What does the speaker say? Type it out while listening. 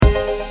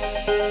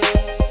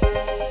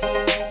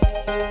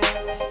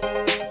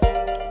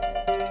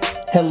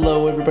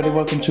Hello, everybody.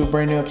 Welcome to a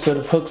brand new episode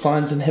of Hooks,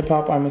 Lines, and Hip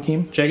Hop. I'm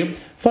Akeem. Jacob.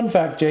 Fun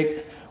fact,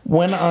 Jake.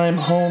 When I'm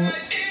home...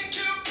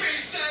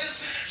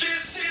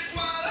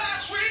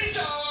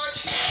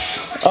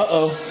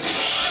 Uh-oh.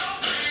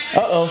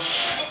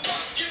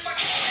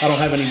 I don't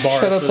have any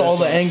bars. Shout out to all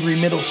the angry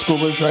middle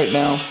schoolers right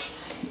now.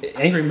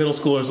 Angry middle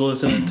schoolers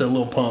listening to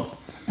Lil Pump.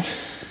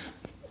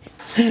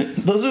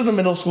 Those are the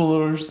middle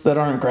schoolers that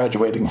aren't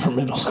graduating from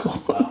middle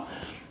school. Wow.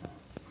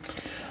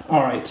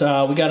 All right,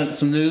 we got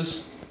some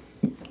news.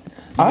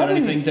 You got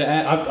anything to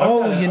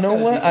add? You know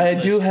what? I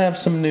do have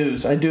some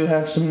news. I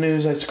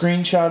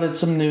screenshotted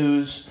some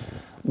news.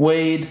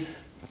 Wade,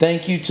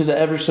 thank you to the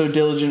ever so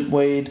diligent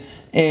Wade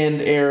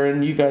and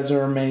Aaron. You guys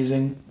are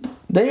amazing.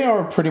 They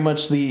are pretty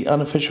much the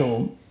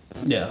unofficial,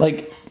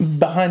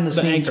 behind the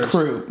scenes anchors.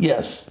 crew.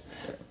 Yes.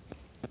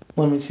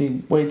 Let me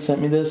see. Wade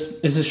sent me this.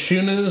 Is this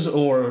shoe news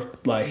or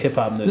like hip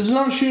hop news? This is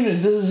not shoe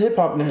news. This is hip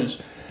hop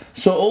news.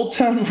 So Old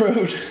Town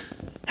Road.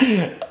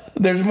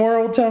 There's more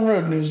Old Town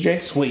Road news,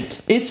 Jake.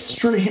 Sweet. It's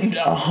streamed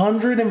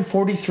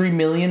 143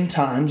 million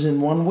times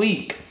in 1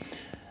 week.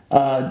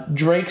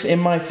 Drake's In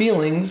My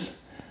Feelings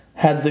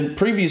had the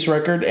previous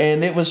record,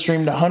 and it was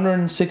streamed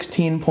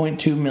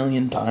 116.2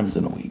 million times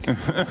in a week.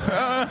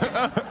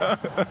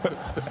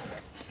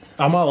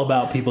 I'm all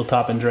about people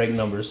topping Drake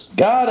numbers.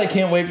 God, I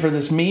can't wait for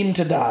this meme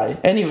to die.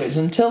 Anyways,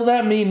 until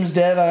that meme's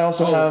dead, I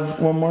also have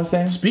one more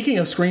thing. Speaking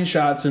of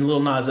screenshots and Lil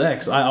Nas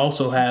X, I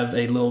also have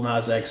a Lil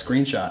Nas X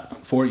screenshot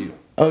for you.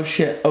 Oh,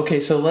 shit. Okay,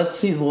 so let's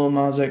see the Lil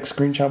Nas X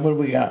screenshot. What do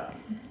we got?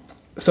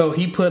 So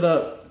he put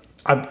up...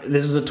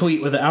 this is a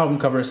tweet with the album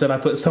cover. It said, "I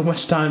put so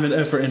much time and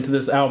effort into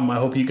this album. I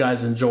hope you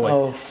guys enjoy."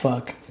 Oh,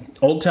 fuck.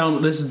 Old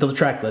Town... This is the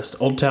track list.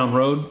 Old Town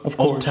Road. Of course.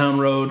 Old Town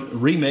Road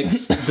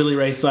remix. Billy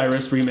Ray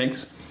Cyrus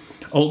remix.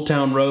 Old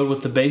Town Road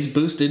with the bass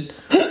boosted.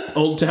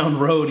 Old Town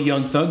Road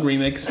Young Thug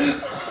remix.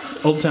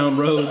 Old Town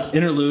Road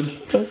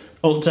interlude.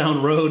 Old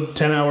Town Road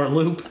 10-hour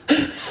loop.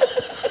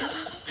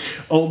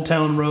 Old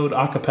Town Road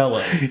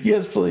acapella.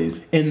 Yes,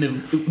 please. And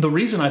the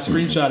reason I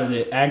screenshotted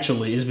it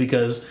actually is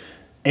because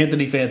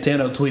Anthony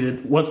Fantano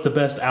tweeted, "What's the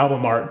best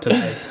album art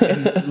today?"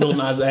 And Lil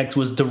Nas X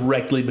was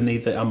directly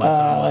beneath it on my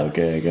timeline.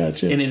 Okay, I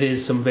got you. And it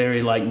is some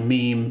very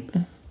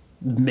meme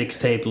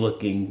mixtape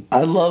looking.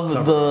 I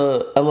love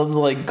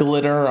the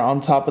glitter on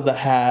top of the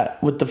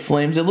hat with the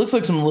flames. It looks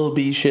like some Lil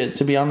B shit,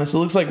 to be honest. It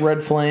looks like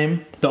Red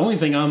Flame. The only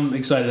thing I'm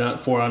excited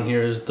for on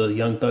here is the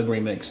Young Thug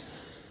remix.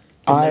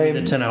 And maybe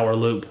the 10-hour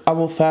loop. I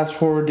will fast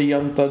forward to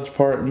Young Thug's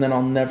part, and then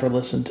I'll never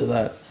listen to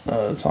that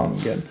song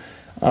again.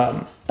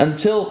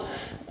 Until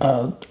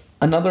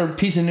another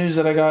piece of news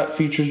that I got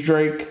features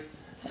Drake.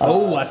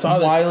 I saw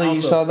this. Wiley,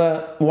 also. You saw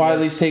that?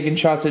 Wiley's taking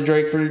shots at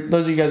Drake. For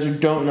those of you guys who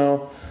don't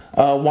know,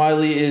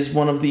 Wiley is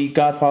one of the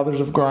godfathers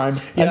of grime.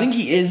 Yeah. I think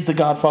he is the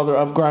godfather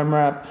of grime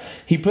rap.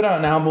 He put out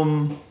an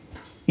album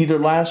either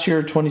last year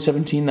or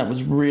 2017 that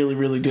was really,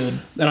 really good.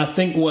 And I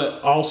think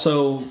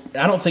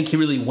I don't think he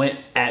really went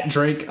at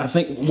Drake. I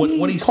think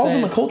what he called said,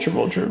 him a culture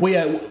vulture. Well,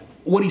 yeah,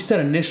 what he said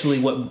initially,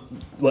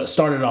 what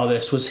started all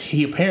this was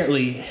he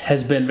apparently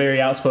has been very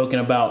outspoken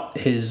about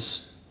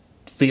his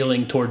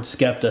feeling towards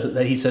Skepta.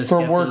 That he says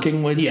for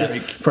working with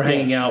Drake, for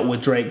hanging out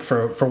with Drake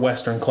for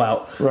Western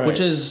clout, right. Which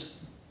is,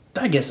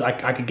 I guess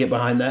I could get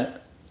behind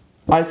that.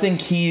 I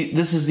think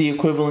this is the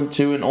equivalent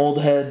to an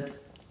old head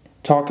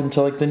talking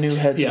to the new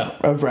heads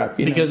of rap.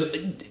 Because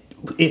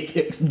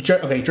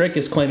Drake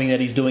is claiming that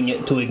he's doing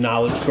it to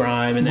acknowledge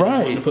grime and then he's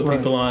wanting to put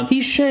people on.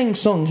 He's Shang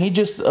Tsung. He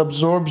just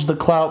absorbs the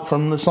clout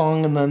from the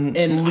song and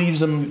then leaves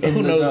them in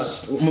who the knows?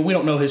 dust. I mean, we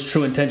don't know his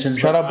true intentions.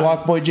 Shout out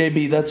Block Boy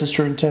JB. That's his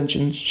true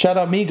intentions. Shout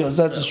out Migos.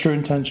 That's his true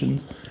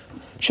intentions.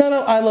 Shout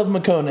out I Love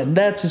McConan.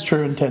 That's his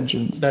true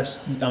intentions.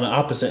 That's on the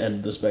opposite end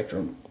of the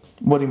spectrum.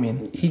 What do you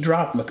mean? He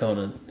dropped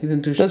McConan. He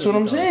didn't do shit. That's what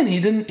I'm saying. He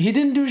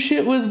didn't do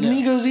shit with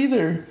Migos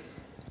either.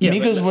 Yeah,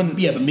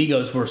 but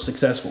Migos were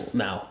successful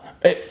now.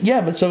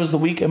 But so is The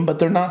Weeknd. But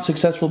they're not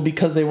successful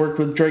because they worked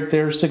with Drake.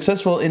 They're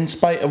successful in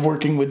spite of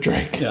working with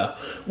Drake. Yeah.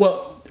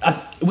 Well,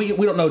 we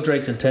don't know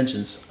Drake's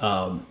intentions.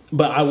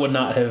 But I would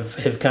not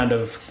have kind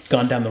of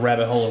gone down the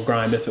rabbit hole of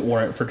grime if it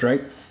weren't for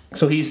Drake.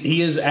 So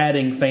he is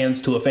adding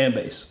fans to a fan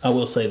base. I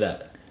will say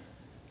that.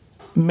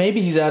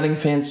 Maybe he's adding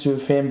fans to a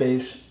fan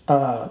base.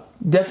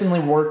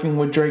 Definitely working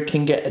with Drake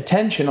can get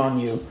attention on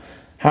you.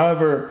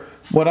 However,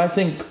 what I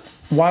think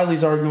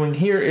Wiley's arguing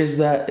here is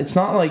that it's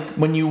not like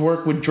when you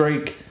work with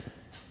Drake,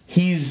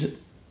 he's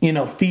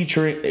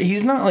featuring.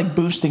 He's not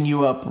boosting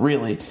you up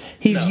really.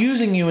 He's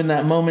using you in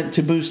that moment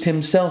to boost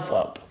himself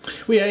up.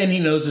 Well, yeah, and he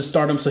knows his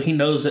stardom, so he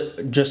knows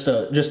that just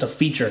a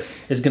feature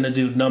is going to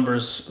do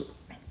numbers.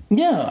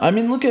 Yeah,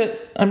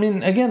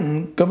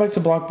 again, go back to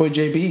Block Boy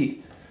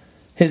JB.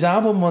 His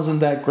album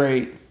wasn't that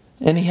great,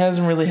 and he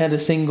hasn't really had a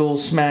single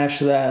smash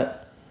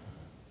that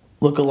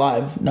Look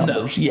Alive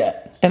numbers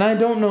yet. And I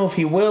don't know if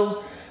he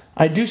will.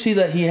 I do see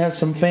that he has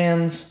some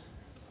fans,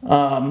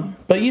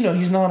 but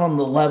he's not on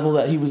the level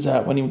that he was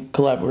at when he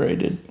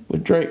collaborated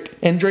with Drake.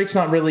 And Drake's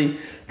not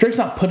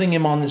putting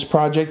him on this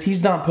project.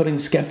 He's not putting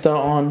Skepta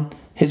on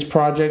his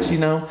projects,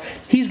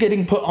 He's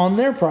getting put on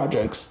their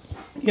projects.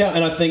 Yeah,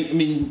 and I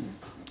think,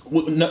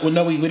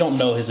 we don't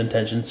know his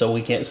intentions, so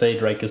we can't say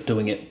Drake is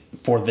doing it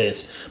for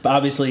this. But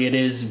obviously, it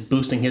is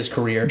boosting his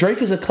career.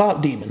 Drake is a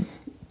clout demon.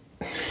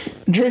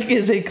 Drake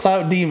is a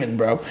clout demon,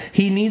 bro.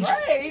 He needs.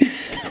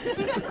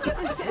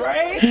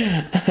 Right?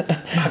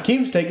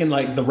 Hakeem's taking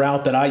like the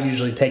route that I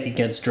usually take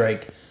against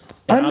Drake.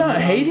 I'm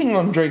not hating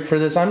on Drake for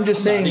this. I'm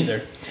just saying. Not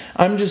either.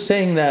 I'm just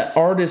saying that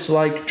artists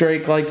like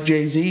Drake, like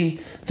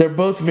Jay-Z, they're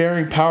both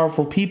very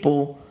powerful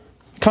people.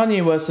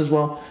 Kanye West as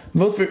well.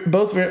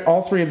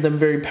 All three of them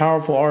very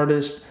powerful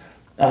artists,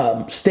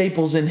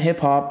 staples in hip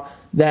hop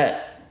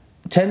that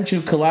tend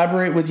to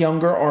collaborate with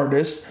younger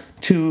artists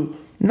to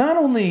not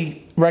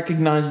only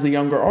recognize the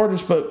younger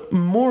artists, but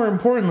more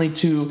importantly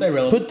to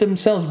put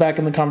themselves back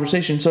in the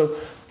conversation. So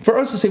for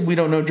us to say we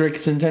don't know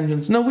Drake's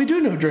intentions, no, we do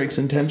know Drake's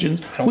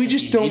intentions. We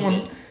just don't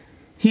want.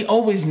 He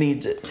always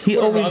needs it. He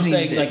always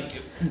needs it.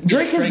 Like,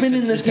 Drake has been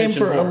in this game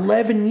for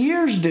 11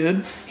 years,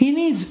 dude.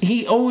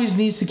 He always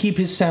needs to keep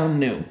his sound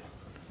new.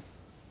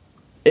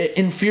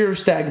 In fear of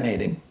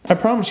stagnating. I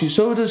promise you.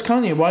 So does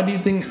Kanye. Why do you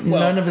think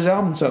none of his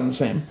albums sound the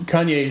same?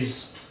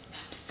 Kanye's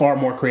far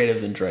more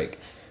creative than Drake.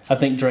 I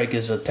think Drake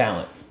is a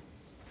talent.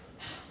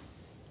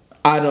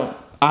 I don't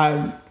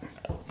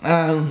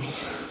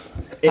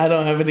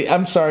have any.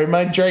 I'm sorry.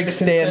 My Drake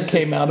stand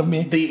came out of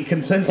me. The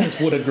consensus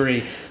would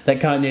agree that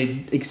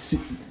Kanye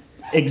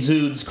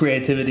exudes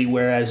creativity,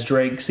 whereas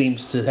Drake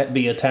seems to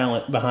be a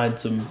talent behind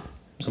some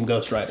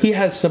ghostwriters. He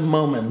has some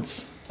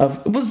moments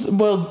of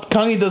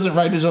Kanye doesn't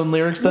write his own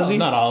lyrics, does he?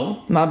 Not all of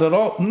them. Not at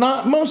all.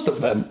 Not most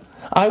of them.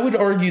 I would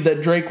argue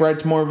that Drake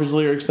writes more of his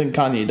lyrics than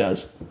Kanye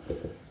does.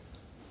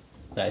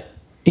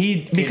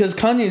 Because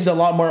Kanye's a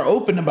lot more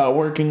open about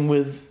working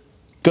with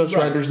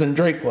ghostwriters than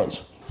Drake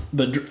was.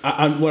 But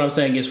what I'm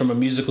saying is, from a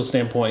musical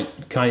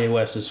standpoint, Kanye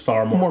West is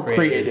far more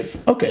creative.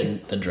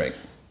 Okay. Than Drake.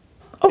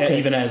 Okay.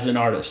 Even as an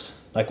artist,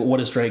 like what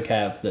does Drake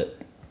have that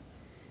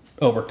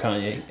over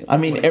Kanye? I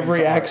mean,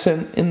 every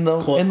accent in the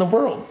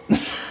world.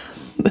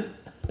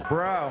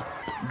 Bro,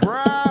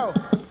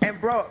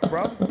 and bro.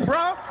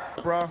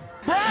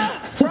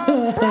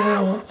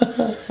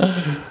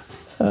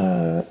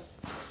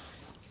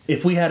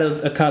 If we had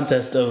a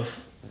contest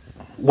of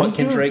what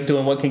can Drake do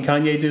and what can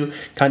Kanye do,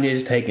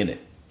 Kanye's taking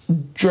it.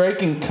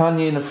 Drake and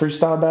Kanye in a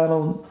freestyle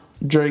battle,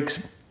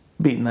 Drake's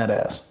beating that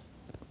ass.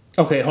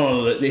 Okay,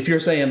 hold on. If you're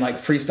saying like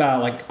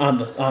freestyle, like on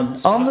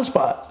the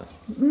spot.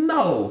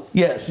 No.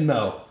 Yes.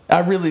 No. I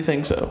really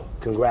think so.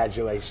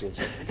 Congratulations,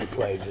 you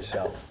played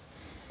yourself.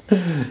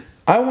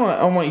 I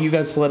want you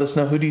guys to let us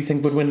know who do you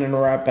think would win in a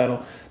rap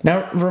battle.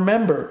 Now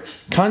remember,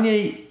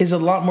 Kanye is a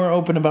lot more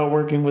open about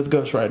working with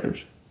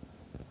ghostwriters.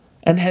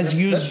 And has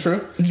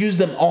used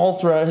them all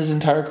throughout his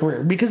entire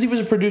career because he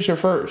was a producer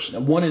first.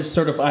 One is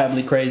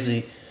certifiably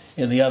crazy,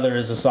 and the other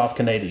is a soft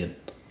Canadian.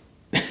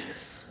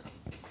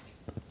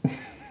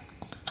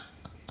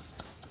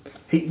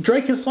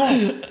 Drake is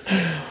soft.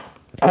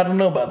 I don't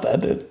know about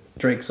that, dude.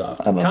 Drake's soft.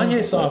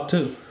 Kanye's soft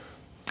too.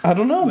 I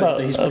don't know about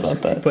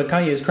that. But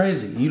Kanye's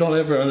crazy. You don't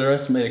ever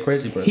underestimate a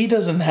crazy person. He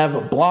doesn't have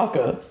a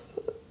Blanca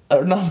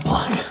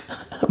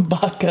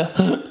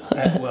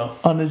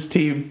on his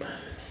team,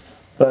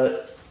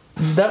 but.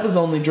 That was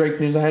only Drake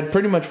news. I had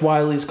pretty much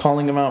Wiley's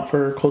calling him out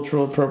for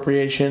cultural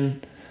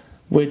appropriation,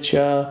 which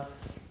so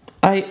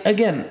Earl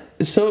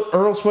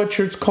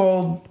Sweatshirt's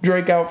called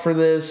Drake out for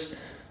this.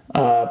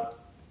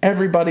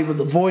 Everybody with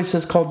a voice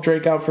has called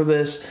Drake out for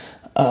this.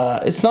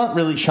 It's not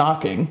really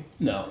shocking.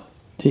 No.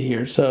 To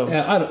hear, so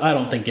yeah, I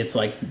don't think it's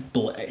like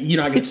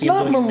you're not gonna. It's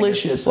not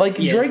malicious. Like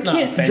Drake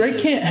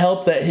can't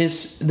help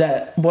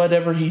that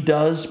whatever he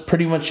does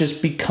pretty much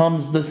just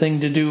becomes the thing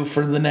to do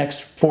for the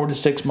next 4 to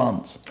 6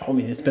 months. I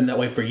mean, it's been that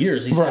way for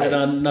years. He said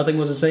nothing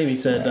was the same. He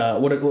said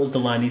what was the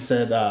line? He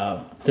said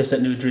this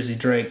that new Drizzy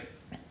Drake.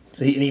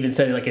 So he even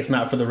said like it's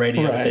not for the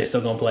radio, but they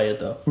still gonna play it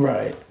though.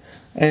 Right,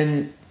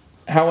 and.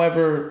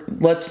 However,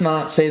 let's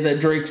not say that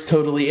Drake's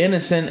totally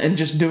innocent and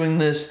just doing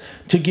this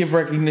to give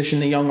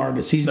recognition to young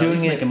artists. He's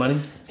making money.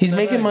 He's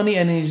making money,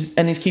 and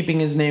he's keeping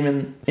his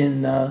name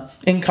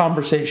in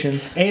conversation.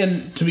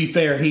 And to be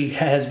fair, he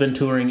has been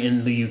touring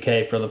in the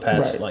UK for the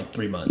past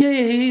 3 months. Yeah,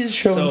 he's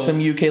showing some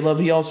UK love.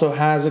 He also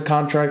has a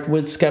contract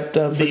with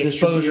Skepta for the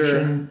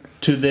exposure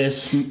to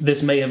this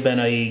may have been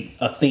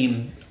a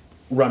theme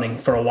running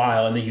for a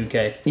while in the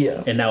UK.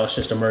 Yeah, and now it's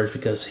just emerged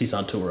because he's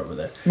on tour over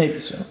there.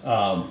 Maybe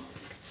so.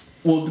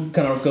 We'll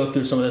kind of go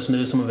through some of this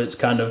news. Some of it's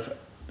kind of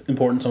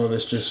important. Some of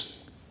it's just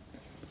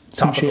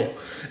topical. Shit.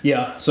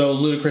 Yeah. So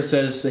Ludacris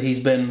says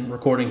he's been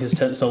recording his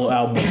 10th solo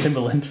album with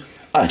Timbaland.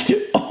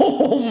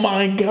 Oh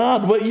my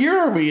God! What year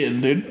are we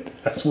in, dude?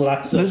 That's what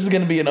I said. This is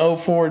going to be an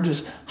 04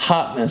 just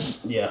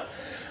hotness. Yeah.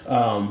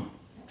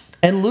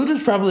 And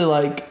Luda's probably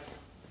like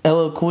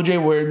LL Cool J,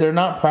 where they're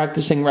not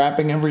practicing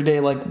rapping every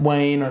day like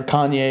Wayne or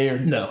Kanye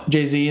or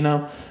Jay-Z,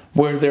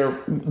 where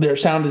their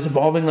sound is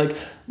evolving. Like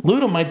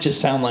Luda might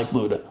just sound like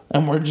Luda,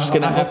 and we're just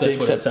gonna have to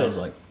accept what it sounds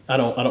like. I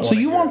don't. So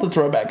you want the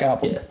throwback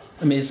album? Yeah.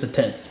 I mean, it's the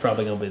 10th. It's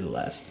probably gonna be the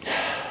last.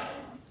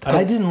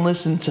 I didn't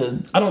listen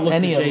to. I don't look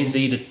any to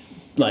Jay-Z to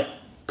like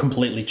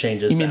completely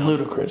change his You sound. mean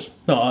Ludacris?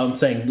 No, I'm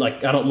saying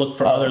like I don't look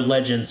for other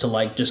legends to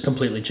like just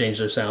completely change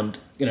their sound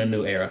in a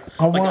new era.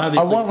 I want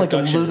like a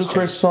production has Ludacris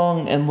changed.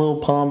 song and Lil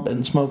Pump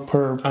and Smoke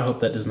Perp, I hope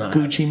that does not.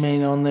 happen. Gucci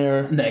Mane on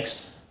there.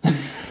 Next,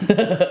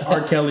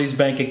 R. Kelly's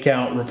bank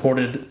account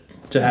reported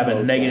to have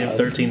a negative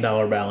God.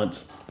 $13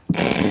 balance.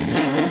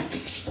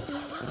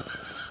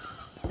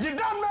 You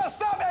done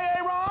messed up,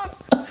 Aaron.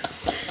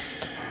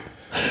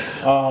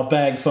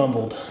 Bag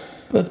fumbled.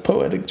 That's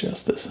poetic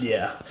justice.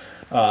 Yeah.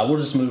 We'll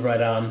just move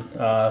right on.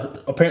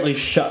 Apparently,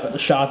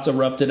 shots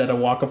erupted at a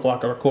Waka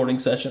Flocka recording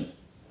session.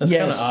 That's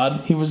kind of Yes,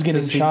 odd. he was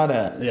getting 'Cause he- shot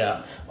at.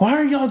 Yeah. Why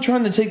are y'all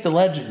trying to take the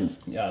legends?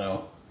 Yeah, I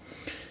know.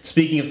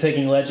 Speaking of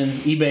taking legends,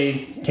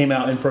 eBay came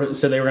out and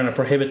said they were going to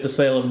prohibit the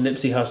sale of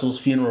Nipsey Hussle's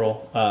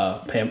funeral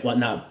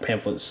not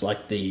pamphlets,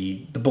 like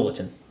the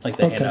bulletin, like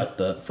they hand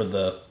Okay. out for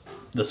the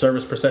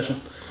service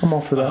procession. I'm all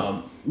for that.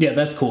 Yeah,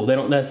 that's cool. They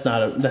don't. That's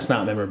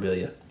not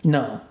memorabilia.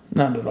 No,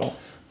 not at all.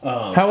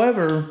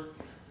 However,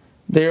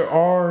 there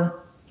are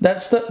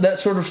that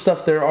sort of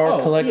stuff. There are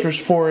Oh, collectors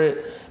for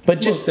it,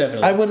 but just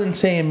definitely. I wouldn't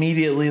say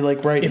immediately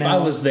like right If now.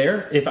 I was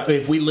there,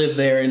 if we lived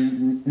there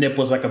and Nip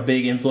was like a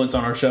big influence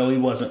on our show, he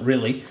wasn't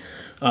really.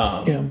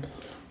 yeah,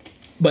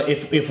 But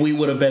if we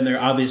would have been there,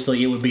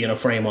 obviously it would be in a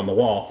frame on the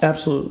wall,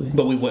 absolutely.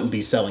 but we wouldn't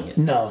be selling it.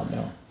 No.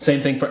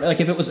 Same thing for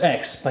like if it was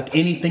X, like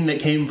anything that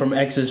came from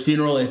X's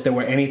funeral, if there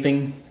were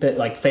anything that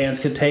like fans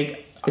could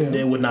take, Yeah.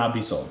 it would not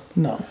be sold.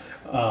 No.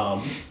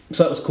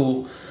 So that was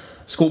cool.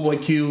 Schoolboy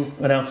Q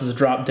announces a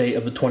drop date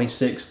of the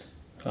 26th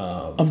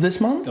Of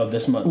this month? of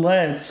this month.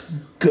 Let's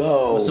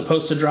go.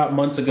 Supposed to drop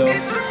months ago.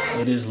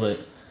 It is lit.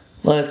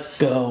 Let's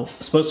go.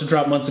 Supposed to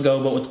drop months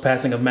ago, but with the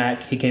passing of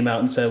Mac, he came out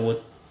and said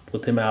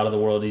with him out of the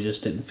world, he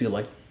just didn't feel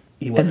like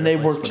he wasn't. And they in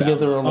a place worked for that.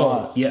 together a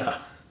lot. Oh, yeah.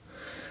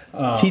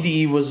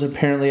 TDE was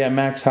apparently at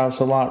Mac's house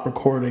a lot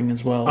recording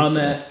as well. On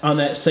so-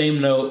 that same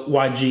note,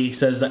 YG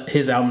says that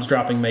his album's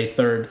dropping May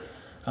 3rd.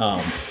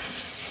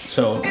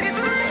 So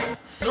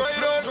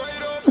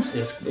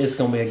it's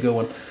gonna be a good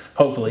one,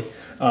 hopefully.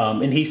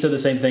 And he said the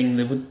same thing.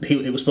 That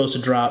it was supposed to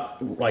drop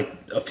like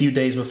a few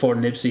days before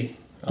Nipsey.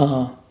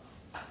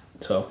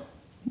 So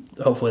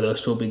hopefully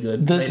those two will be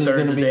good. This May is 3rd,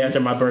 gonna the be- day after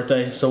my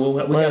birthday. So we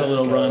got a Let's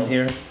little go. run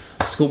here.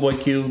 Schoolboy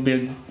Q,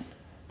 big.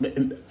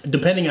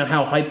 Depending on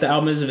how hyped the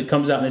album is, if it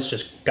comes out and it's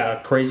just got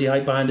a crazy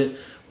hype behind it,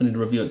 we need to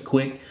review it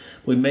quick.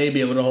 We may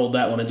be able to hold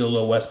that one and do a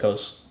little West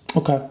Coast.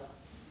 Okay.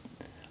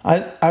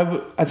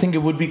 I think it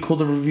would be cool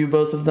to review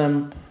both of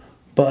them,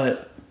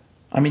 but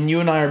I mean, you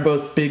and I are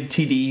both big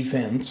TDE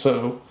fans,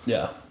 so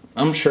Yeah.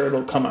 I'm sure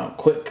it'll come out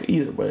quick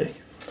either way.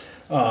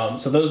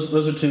 So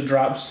those are two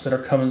drops that are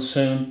coming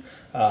soon.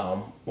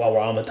 While we're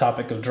on the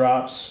topic of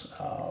drops,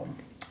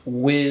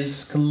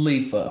 Wiz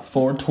Khalifa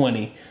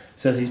 420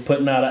 says he's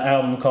putting out an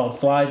album called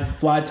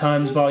Fly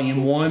Times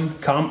Volume 1,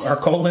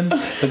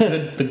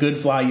 the Good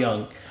Fly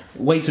Young.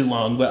 Way too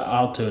long, but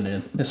I'll tune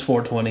in. It's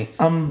 420.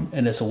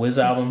 And it's a Wiz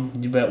album.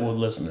 You bet we'll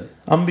listen to it.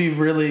 I'm be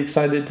really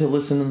excited to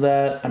listen to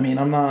that. I mean,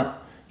 I'm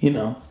not,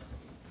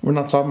 we're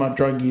not talking about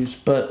drug use,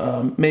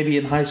 but maybe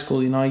in high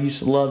school, I used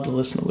to love to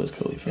listen to Wiz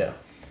Khalifa. Yeah.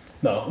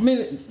 No, I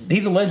mean,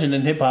 he's a legend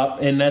in hip hop,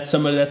 and that's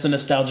somebody that's a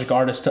nostalgic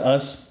artist to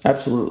us.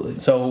 Absolutely.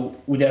 So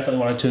we definitely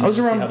want to tune I in was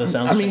and see around. how this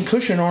sounds. I mean,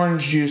 Cushion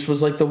Orange Juice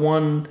was like the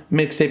one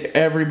mixtape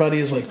everybody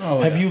is like,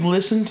 Oh, "Have yeah. you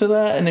listened to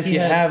that?" And if you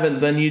had-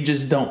 haven't, then you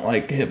just don't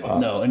like hip hop.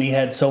 No, and he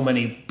had so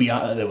many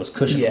beyond. There was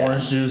Cushion Yeah.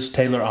 Orange Juice,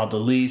 Taylor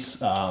Aldelice,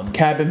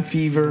 Cabin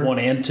Fever. 1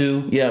 and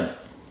 2. Yep.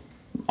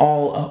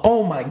 All.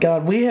 Oh my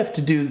God, we have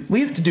to do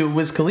a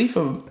Wiz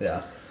Khalifa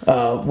Yeah,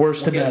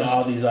 worst to getting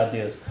all best. these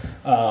ideas.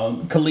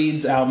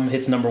 Khalid's album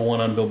hits #1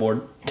 on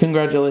Billboard.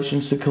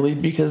 Congratulations to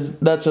Khalid because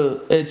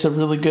it's a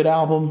really good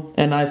album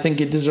and I think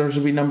it deserves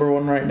to be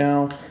 #1 right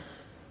now.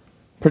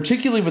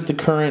 Particularly with the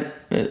current,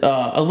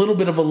 a little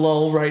bit of a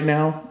lull right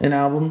now in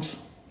albums.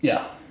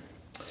 Yeah,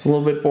 It's a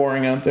little bit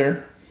boring out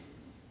there.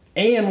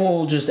 and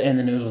we'll just end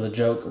the news with a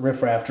joke.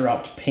 Riff Raff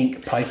dropped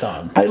Pink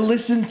Python. I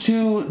listened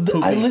to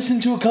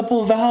a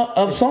couple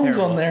of songs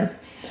terrible. on there.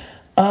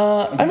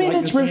 I mean,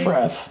 like it's the singing? riff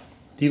raff.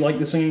 Do you like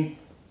the singing?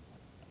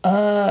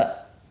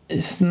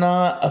 It's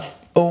not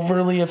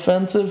overly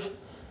offensive,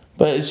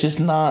 but it's just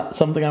not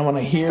something I want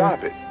to hear.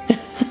 Stop it.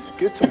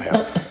 Get some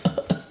help.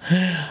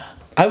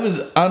 I was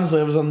on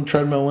the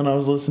treadmill when I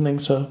was listening,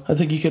 so I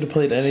think you could have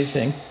played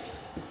anything.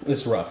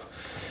 It's rough.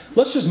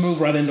 Let's just move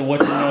right into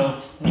what you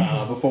know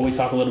before we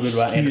talk a little bit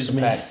about Excuse Anderson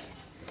me. .Paak.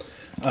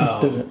 Let's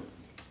do it.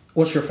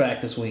 What's your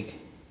fact this week?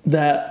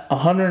 That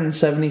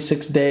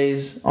 176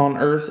 days on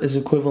Earth is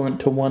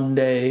equivalent to 1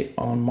 day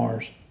on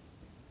Mars.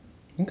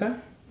 Okay.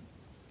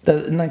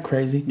 Isn't that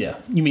crazy? Yeah.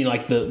 You mean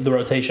like the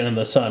rotation in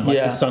the sun, like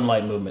Yeah. the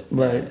sunlight movement.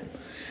 Right.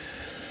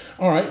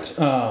 All right.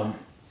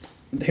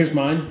 Here's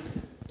mine.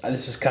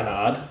 This is kind of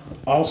odd.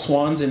 All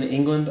swans in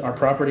England are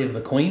property of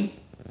the Queen.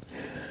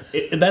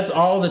 That's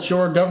all that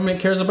your government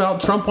cares about?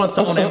 Trump wants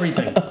to own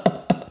everything.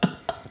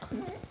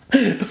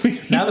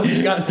 Now that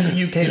we've gotten some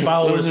UK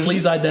followers, Those are-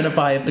 please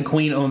identify if the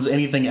Queen owns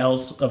anything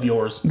else of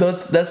yours.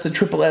 That's the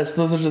triple S.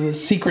 Those are the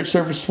Secret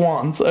Service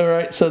swans. All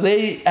right, so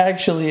they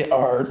actually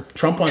are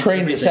Trump wants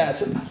trained everything.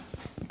 assassins.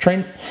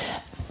 Trained.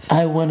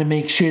 I want to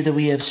make sure that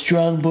we have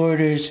strong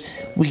borders.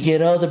 We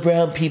get all the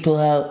brown people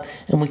out,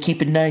 and we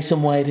keep it nice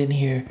and white in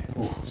here.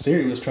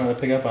 Siri was trying to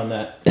pick up on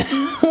that.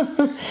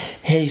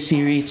 Hey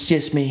Siri, it's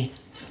just me.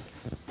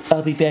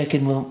 I'll be back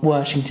in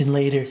Washington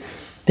later.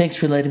 Thanks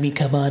for letting me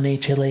come on,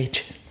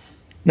 HLH.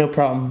 No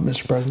problem,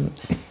 Mr. President.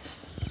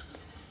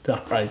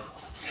 All right.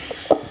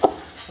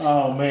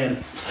 Oh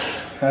man,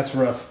 that's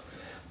rough.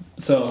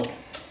 So,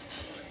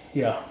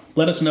 yeah,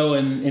 let us know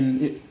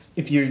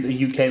if you're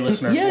the UK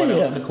listener, Yeah, what yeah.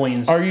 else the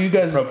Queen's Are you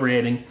guys-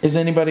 appropriating? Is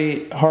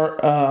anybody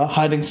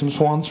hiding some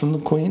swans from the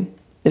Queen?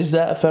 Is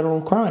that a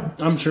federal crime?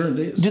 I'm sure it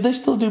is. Do they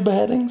still do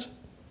beheadings?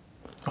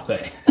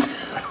 Okay.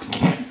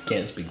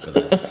 Can't speak for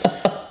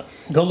that.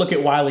 Go look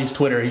at Wiley's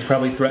Twitter. He's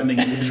probably threatening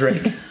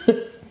Drake.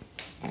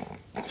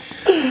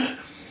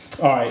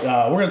 All right,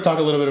 we're going to talk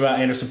a little bit about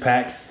Anderson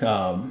 .Paak,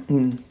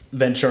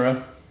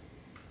 Ventura.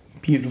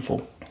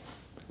 Beautiful.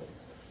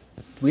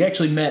 We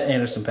actually met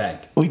Anderson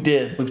 .Paak. We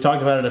did. We've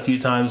talked about it a few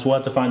times. We'll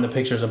have to find the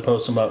pictures and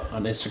post them up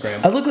on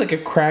Instagram. I look like a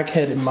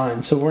crackhead in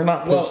mine, so we're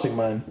not Well- posting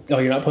mine. Oh,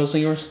 you're not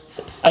posting yours?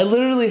 I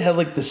literally had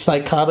like the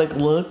psychotic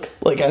look.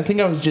 Like I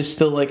think I was just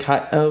still like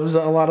high. It was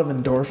a lot of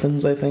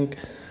endorphins, I think,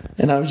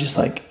 and I was just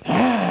like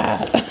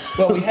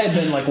Well, we had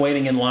been like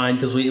waiting in line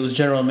because it was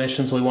general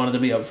admission, so we wanted to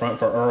be up front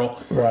for Earl.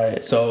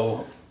 right.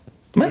 So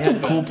Met we some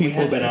had cool been- we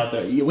people had been there. out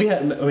there. Yeah, we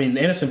had. I mean,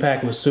 Anderson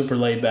 .Paak was super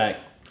laid back.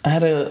 I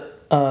had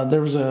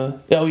there was a.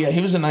 Oh yeah,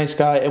 he was a nice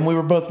guy, and we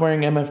were both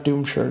wearing MF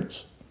Doom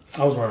shirts.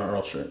 I was wearing an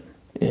Earl shirt.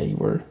 Yeah, you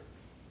were.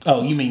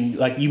 Oh, you mean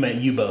like you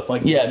meant you both?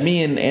 Like Yeah,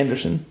 me and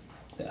Anderson.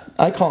 Yeah.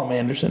 I call him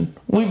Anderson.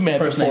 We've met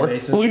First name before.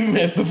 basis. We've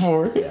met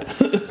before.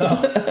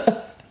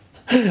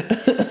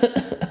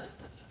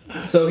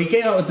 So he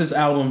came out with this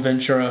album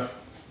Ventura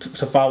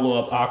to follow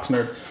up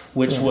Oxnard,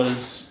 which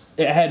was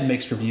it had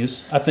mixed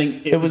reviews. I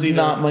think It was either,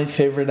 not my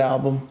favorite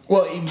album.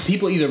 Well,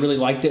 people either really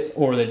liked it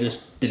or they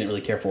just didn't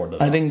really care for it.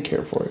 At all. I didn't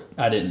care for it.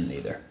 I didn't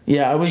either.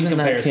 Yeah, I was In in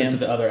that comparison to camp.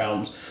 the other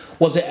albums,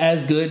 was it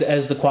as good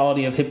as the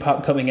quality of hip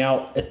hop coming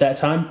out at that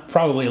time?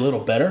 Probably a little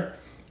better.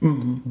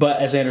 Mm-hmm. But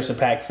as Anderson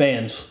 .Paak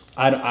fans,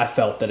 I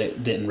felt that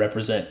it didn't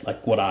represent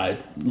like what I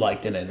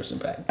liked in Anderson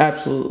 .Paak.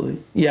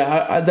 Absolutely.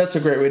 Yeah, I, that's a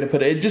great way to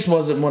put it. It just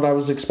wasn't what I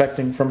was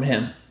expecting from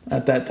him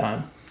at that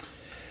time.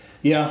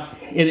 Yeah,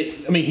 I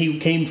mean, he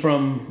came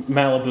from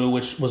Malibu,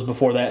 which was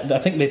before that. I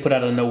think they put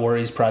out a No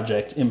Worries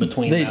project in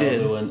between They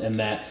Malibu did. and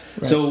that.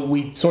 So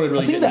we sort of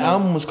really I think the didn't know.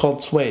 album was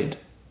called Suede,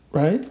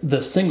 right?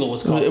 The single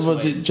was called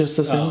Was Suede. it just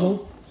a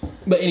single?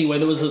 But anyway,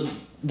 there was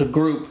the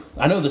group.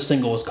 I know the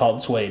single was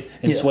called Suede,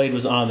 and Yeah. Suede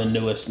was on the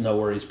newest No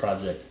Worries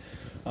project.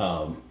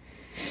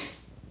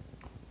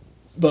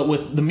 But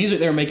with the music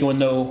they were making with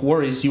No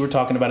Worries, you were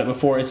talking about it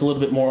before, it's a little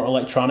bit more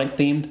electronic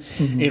themed.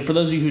 Mm-hmm. And for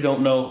those of you who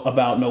don't know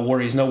about No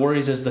Worries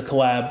is the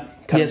collab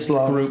kind Yes, of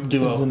Law group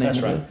duo. is the name That's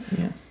of right. it.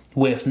 Yeah.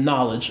 With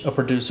Knowledge, a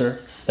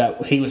producer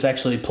that he was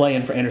actually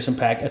playing for Anderson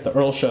 .Paak at the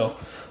Earl show.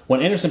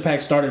 When Anderson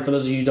 .Paak started, for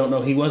those of you who don't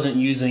know, he wasn't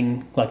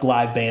using like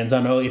live bands.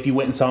 I know if you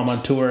went and saw him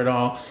on tour at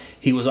all,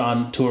 he was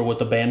on tour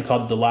with a band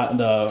called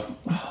the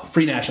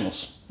Free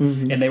Nationals,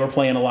 and they were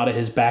playing a lot of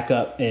his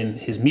backup and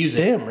his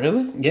music. Damn,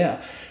 really?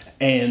 Yeah,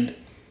 and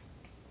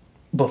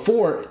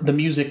before the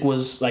music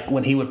was like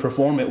when he would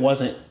perform, it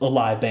wasn't a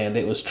live band;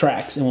 it was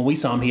tracks. And when we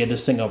saw him, he had to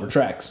sing over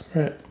tracks.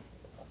 Right.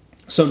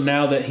 So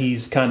now that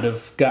he's kind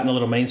of gotten a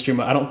little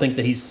mainstream, I don't think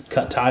that he's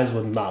cut ties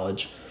with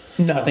Knowledge.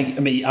 No. I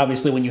mean,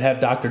 obviously, when you have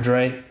Dr.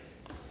 Dre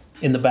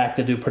in the back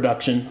to do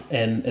production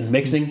and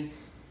mixing,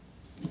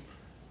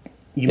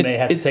 you may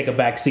have to take a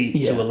back seat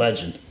yeah. to a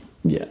legend.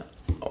 Yeah.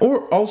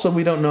 Or also,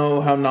 we don't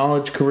know how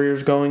Knowledge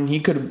career's going.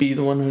 He could be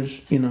the one who's,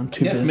 too Yeah,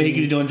 busy. I mean, he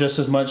could be doing just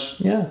as much.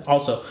 Yeah.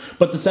 Also,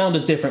 but the sound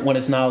is different when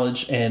it's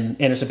Knowledge and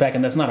Anderson .Paak,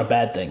 and that's not a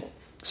bad thing.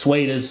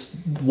 Suede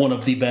is one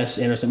of the best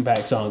Anderson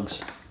 .Paak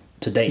songs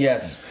to date.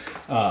 Yes.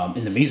 And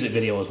the music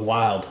video was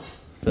wild.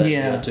 For that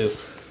Yeah. video too.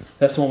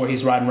 That's the one where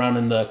he's riding around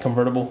in the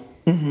convertible.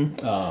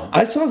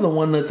 I saw the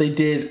one that they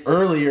did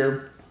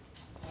earlier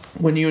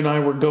when you and I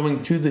were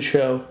going to the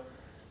show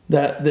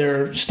that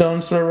their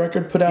Stones Throw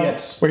record put out,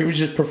 Yes. where he was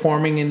just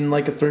performing in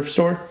like a thrift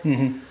store.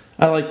 Mm-hmm.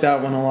 I like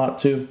that one a lot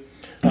too.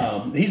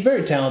 He's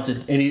very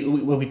talented,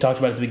 and we talked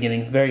about at the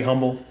beginning, very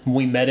humble. When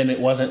we met him, it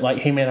wasn't like,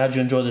 "Hey man, how'd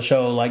you enjoy the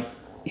show?" Like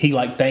he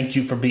thanked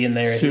you for being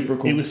there. Super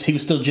cool. He was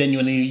still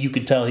genuine. You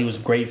could tell he was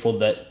grateful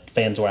that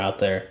fans were out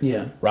there.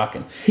 Yeah.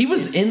 Rocking. He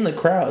was in the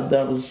crowd.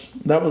 That was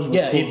what's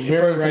Yeah, cool. for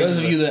Very those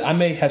of regular. you that I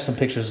may have some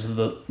pictures of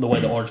the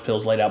way the orange peel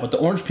is laid out, but the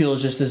orange peel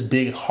is just this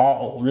big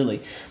hall.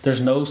 Really, there's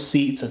no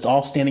seats. It's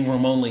all standing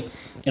room only.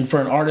 And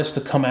for an artist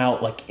to come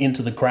out like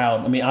into the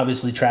crowd, I mean,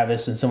 obviously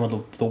Travis and some of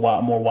the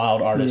more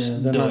wild artists Yeah,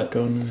 they're do not it,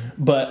 going in.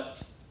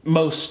 but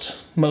most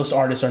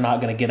artists are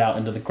not going to get out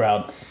into the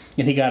crowd.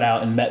 And he got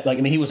out and met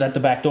he was at the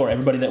back door.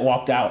 Everybody that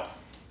walked out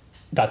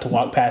got to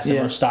walk past him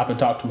Yeah. or stop and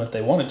talk to him if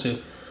they wanted to.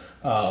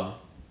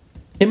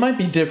 It might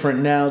be different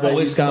now that Oh,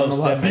 he's it's gotten a most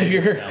lot definitely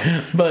bigger.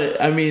 now.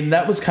 But, I mean,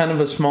 that was kind of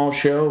a small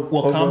show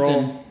Well,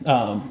 overall.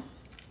 Compton,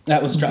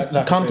 that was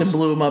Dr. Compton Dre's.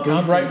 blew him up. It was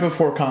Compton- right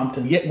before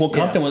Compton. Yeah, well,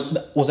 Compton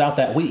was out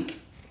that week.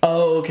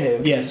 Oh,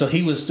 okay. Yeah, so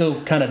he was still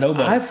kind of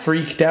nobody. I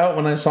freaked out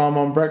when I saw him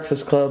on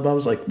Breakfast Club. I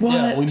was like, what?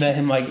 Yeah, we met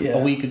him like Yeah.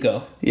 a week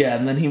ago. Yeah,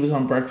 and then he was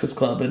on Breakfast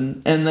Club.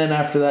 And then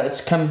after that, it's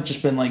kind of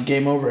just been like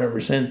game over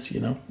ever since, you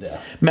know? Yeah.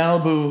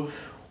 Malibu,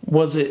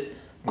 was it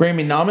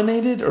Grammy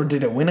nominated or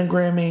did it win a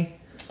Grammy?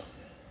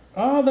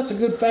 Oh, that's a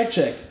good fact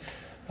check.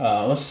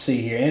 Let's see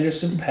here.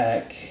 Anderson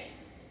 .Paak,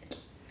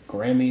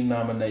 Grammy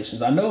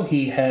nominations. I know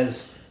he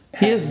has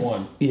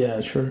one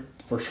Yeah, sure.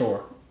 for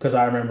sure because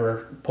I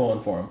remember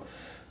pulling for him.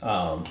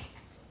 I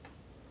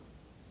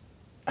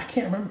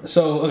can't remember.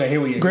 So okay, here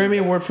we go. Grammy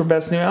Award for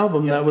Best New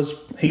Album. Yep. That was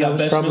He got that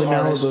was Best probably New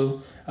Artist.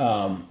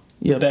 Malibu.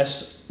 Yep.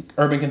 Best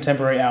Urban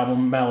Contemporary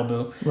Album,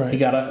 Malibu. Right. He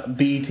got a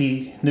BET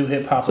New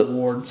Hip Hop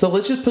Award. So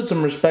let's just put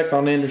some respect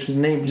on Anderson's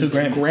name. He's Two a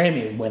Grammys.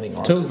 Grammy-winning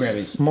artist. Two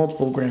Grammys.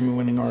 Multiple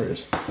Grammy-winning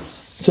artists.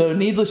 So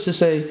needless to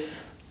say,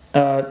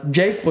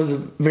 Jake was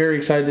very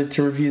excited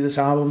to review this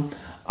album.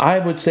 I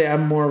would say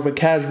I'm more of a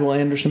casual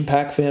Anderson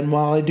 .Paak fan.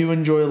 While I do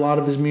enjoy a lot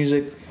of his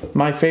music,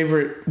 my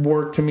favorite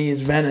work to me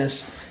is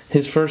Venice,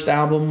 his first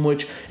album,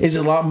 which is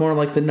a lot more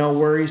like the No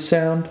Worries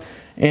sound.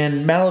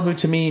 And Malibu,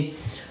 to me,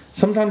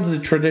 sometimes the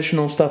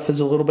traditional stuff is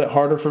a little bit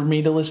harder for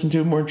me to listen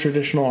to, more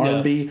traditional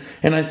R&B.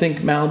 And I think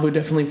Malibu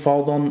definitely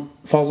falls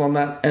on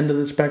that end of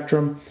the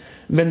spectrum.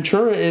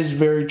 Ventura is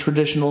very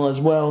traditional as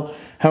well.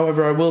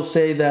 However, I will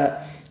say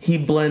that he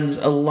blends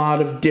a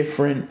lot of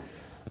different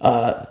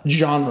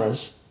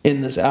genres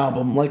in this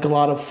album, like a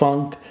lot of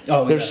funk.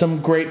 Oh, there's yeah.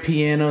 some great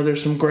piano,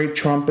 there's some great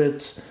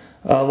trumpets,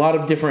 a lot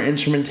of different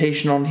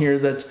instrumentation on here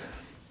that's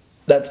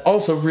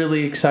also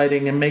really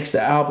exciting and makes the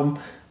album,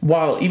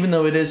 while even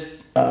though it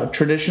is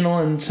traditional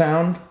in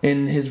sound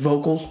in his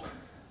vocals,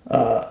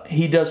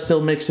 he does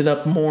still mix it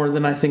up more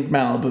than I think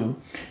Malibu.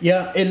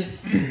 Yeah, and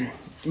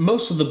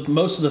most of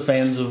the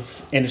fans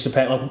of Anderson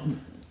 .Paak,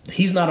 like,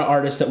 he's not an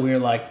artist that we're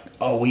like,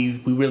 oh,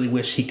 we really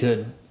wish he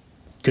could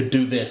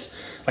do this.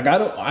 Like I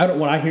don't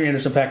when I hear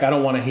Anderson .Paak, I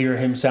don't want to hear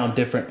him sound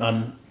different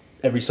on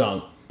every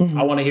song. Mm-hmm.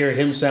 I want to hear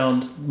him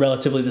sound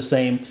relatively the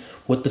same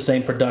with the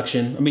same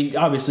production. I mean,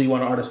 obviously you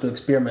want an artist to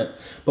experiment,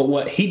 but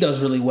what he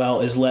does really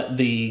well is let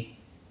the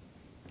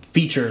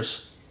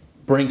features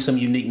bring some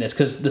uniqueness,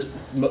 because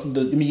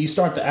you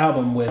start the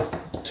album with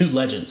two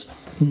legends.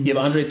 Mm-hmm. You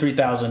have Andre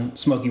 3000,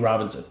 Smokey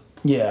Robinson.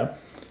 Yeah.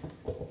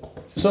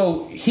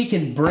 So he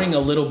can bring a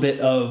little bit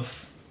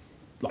of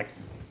like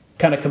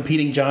kind of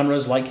competing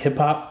genres like hip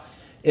hop,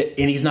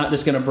 and he's not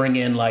just going to bring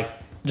in like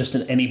just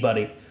an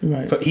anybody.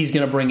 Right. He's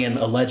going to bring in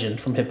a legend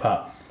from hip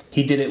hop.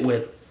 He did it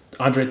with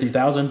Andre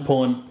 3000,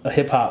 pulling a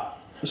hip hop.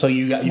 So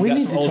you got We got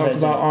need some to old talk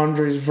heads about in it.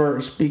 Andre's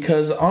verse,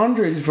 because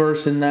Andre's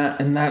verse in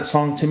that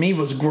song to me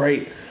was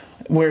great,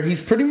 where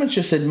he's pretty much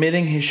just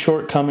admitting his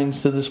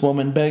shortcomings to this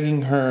woman,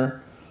 begging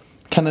her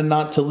kind of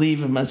not to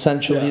leave him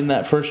essentially Yeah. in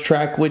that first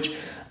track, which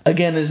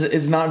again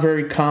is not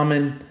very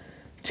common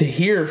to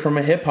hear from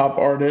a hip hop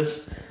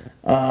artist.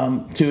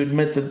 To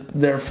admit that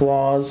their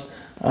flaws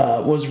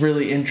was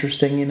really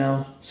interesting, you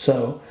know.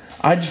 So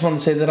I just want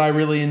to say that I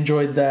really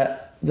enjoyed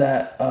that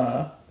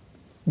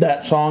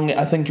song.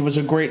 I think it was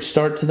a great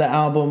start to the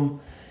album.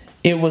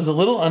 It was a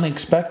little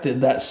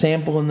unexpected, that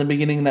sample in the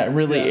beginning, that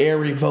really Yeah.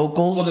 airy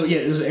vocals. Well,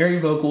 it was airy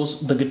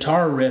vocals. The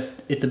guitar riff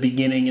at the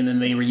beginning, and then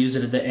they reuse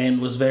it at the end,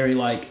 was very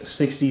like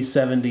 60s,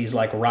 70s,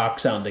 like rock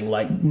sounding,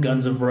 like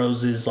Guns N'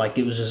 Roses. Like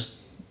it was just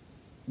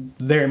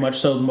very much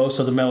so. Most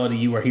of the melody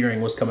you were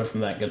hearing was coming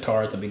from that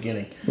guitar at the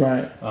beginning.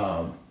 Right.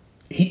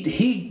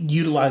 He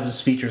utilizes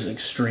features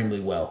extremely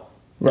well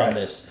Right. on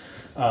this.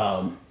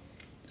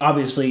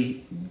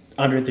 Obviously,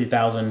 Andre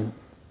 3000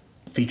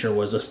 feature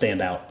was a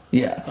standout.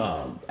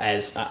 Yeah.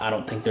 As I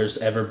don't think there's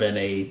ever been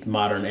a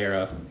modern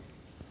era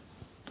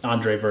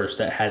Andre verse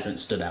that hasn't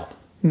stood out.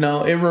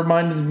 No, it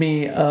reminded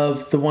me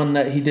of the one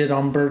that he did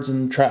on Birds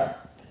in the Trap.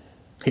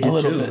 He did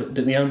little two. bit.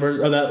 Didn't he on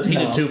Bird? Oh, he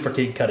No. did two for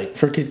Kid Cudi.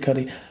 For Kid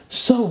Cudi.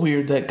 So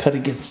weird that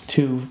Cudi gets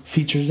 2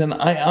 features, and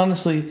I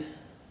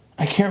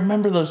can't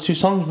remember those 2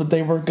 songs, but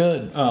they were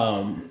good.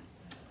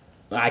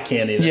 I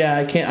can't either. Yeah,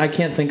 I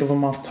can't think of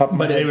them off the top of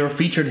my But head. they were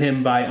featured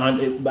him by.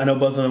 I know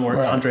both of them were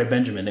Right. Andre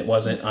Benjamin. It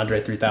wasn't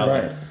Andre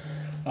 3000.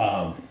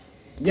 Right.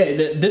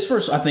 This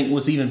verse I think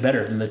was even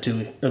better than the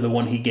two, or the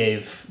one he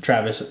gave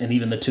Travis, and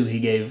even the 2 he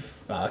gave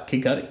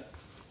Kid Cudi.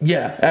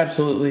 Yeah,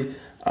 absolutely.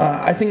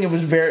 I think it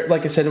was very,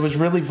 like I said, it was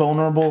really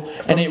vulnerable,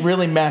 and it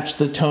really matched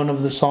the tone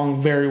of the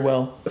song very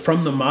well.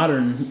 From the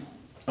modern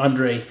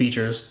Andre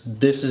features,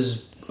 this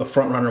is a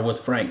front runner with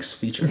Frank's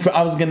feature.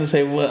 I was gonna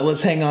say, well,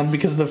 let's hang on,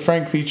 because the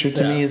Frank feature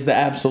to Yeah. me is the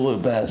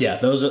absolute best. Yeah,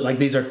 those are like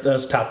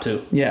those top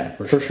 2. Yeah,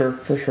 for sure.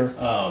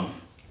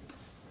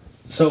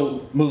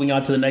 So moving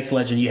on to the next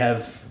legend, you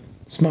have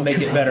Smokey Make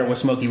It Better with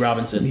Smokey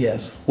Robinson.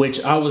 Yes.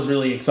 Which I was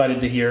really excited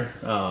to hear.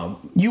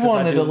 You 'cause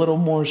wanted a little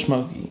more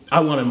Smokey. I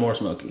wanted more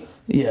Smokey.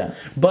 Yeah.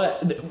 But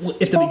at the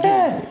Smokey!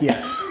 beginning,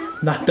 yeah,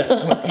 not that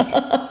Smokey.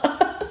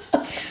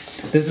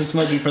 This is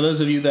Smokey. For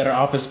those of you that are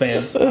Office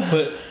fans, I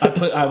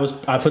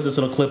put this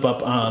little clip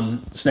up on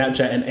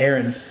Snapchat, and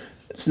Aaron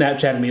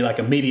Snapchatted me like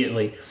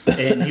immediately,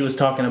 and he was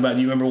talking about.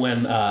 Do you remember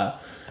when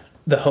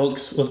the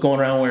hoax was going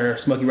around where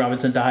Smokey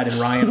Robinson died and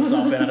Ryan was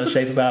all bent out of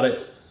shape about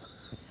it?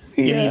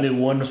 Yeah. And he knew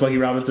one Smokey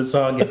Robinson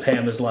song, and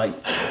Pam is like,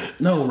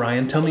 "No,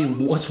 Ryan, tell me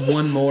what's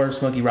one more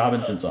Smokey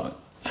Robinson song."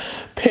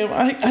 Pam,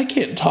 I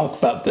can't talk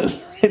about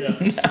this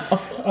right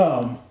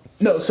now.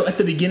 No, so at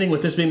the beginning,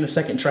 with this being the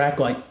second track,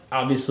 like,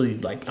 obviously,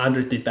 like,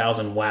 Andre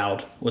 3000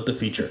 wowed with the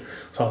feature.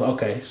 So I was like,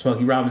 okay,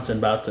 Smokey Robinson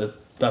about to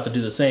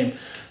do the same.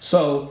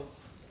 So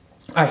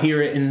I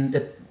hear it,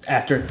 and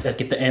after I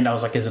get the end, I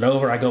was like, is it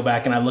over? I go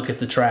back and I look at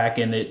the track,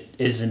 and it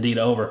is indeed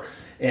over.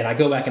 And I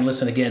go back and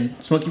listen again.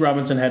 Smokey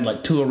Robinson had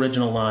like 2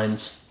 original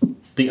lines.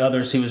 The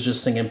others, he was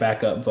just singing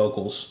backup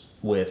vocals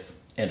with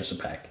Anderson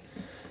 .Paak.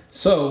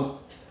 So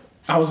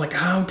I was like,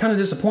 I'm kind of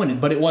disappointed,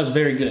 but it was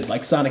very good.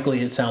 Like,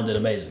 sonically, it sounded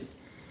amazing.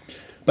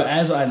 But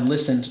as I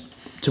listened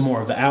to more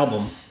of the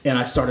album, and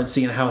I started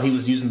seeing how he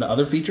was using the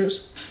other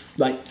features,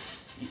 like,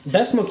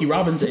 that Smokey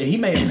Robinson, he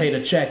may have paid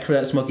a check for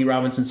that Smokey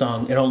Robinson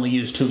song and only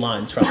used 2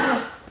 lines from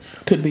it.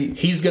 Could be.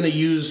 He's going to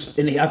use,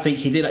 and I think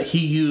he did, he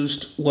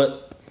used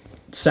what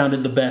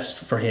sounded the best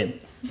for him.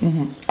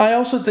 Mm-hmm. I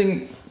also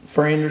think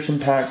for Anderson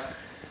 .Paak,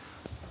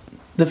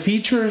 the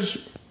features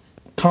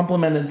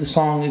complemented the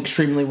song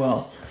extremely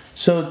well.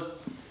 So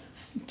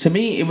to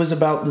me, it was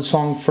about the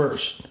song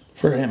first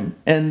for him.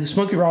 And the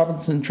Smokey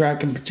Robinson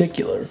track in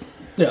particular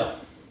Yeah.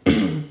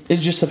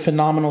 is just a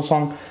phenomenal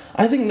song.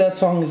 I think that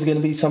song is going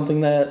to be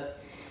something that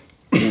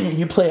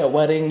you play at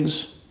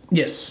weddings.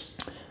 Yes.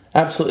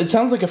 Absolutely. It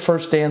sounds like a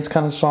first dance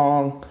kind of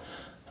song.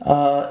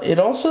 It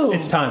also...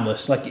 It's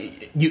timeless.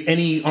 Like,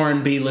 any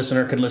R&B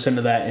listener could listen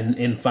to that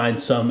and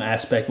find some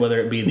aspect, whether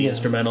it be the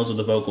instrumentals or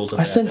the vocals.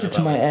 I sent it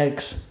to my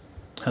ex.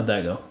 How'd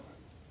that go?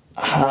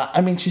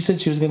 I mean, she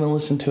said she was going to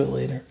listen to it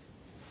later.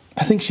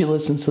 I think she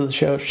listens to the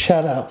show.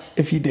 Shout out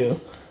if you do.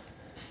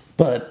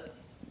 But,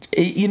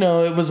 it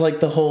was like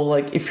the whole,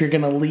 like, if you're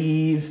going to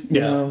leave,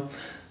 you know.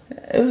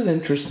 It was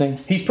interesting.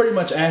 He's pretty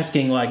much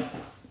asking, like,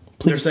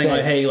 they're saying, stay.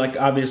 like, hey, like,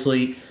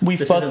 obviously, We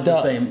this fucked isn't the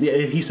up. same. Yeah,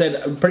 he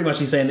said, pretty much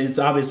he's saying it's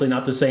obviously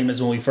not the same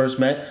as when we first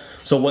met,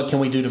 so what can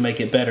we do to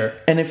make it better?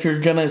 And if you're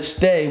going to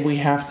stay, we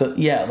have to,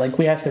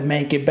 we have to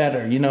make it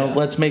better. Yeah.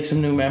 Let's make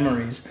some new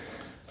memories.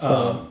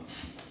 So,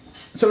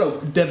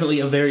 no, definitely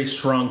a very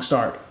strong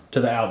start to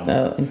the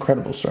album.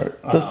 incredible start.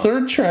 The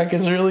third track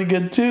is really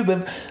good, too.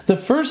 The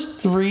first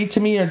 3, to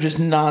me, are just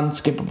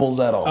non-skippables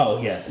at all.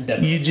 Oh, yeah,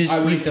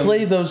 definitely. You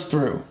play those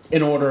through.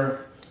 In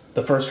order.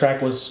 The first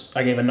track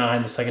I gave a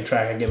 9. The second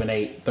track I gave an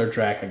 8. Third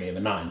track I gave a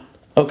 9.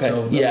 Okay,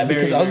 So, yeah,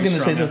 very, because I was very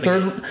going to say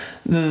strong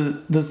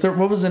the third.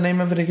 What was the name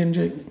of it again,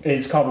 Jake?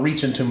 It's called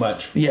Reaching Too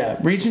Much. Yeah,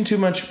 Reaching Too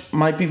Much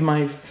might be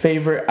my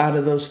favorite out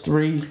of those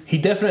 3. He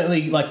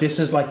definitely, like, this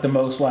is like the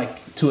most,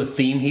 like, to a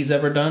theme he's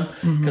ever done,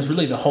 because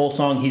really the whole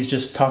song he's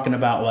just talking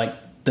about, like,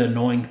 the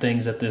annoying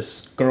things that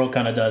this girl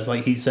kind of does.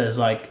 Like, he says,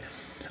 like,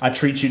 I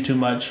treat you too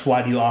much,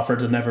 why do you offer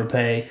to never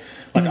pay?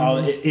 Like,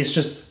 it's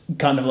just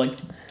kind of like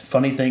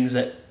funny things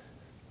that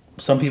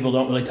some people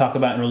don't really talk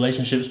about in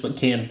relationships, but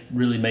can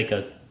really make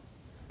a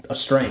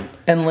strain.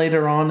 And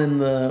later on in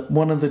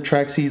one of the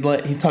tracks, he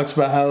talks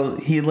about how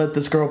he let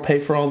this girl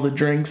pay for all the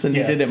drinks, and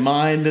he didn't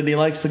mind, and he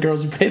likes the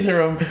girls to pay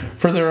their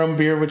own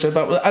beer, which I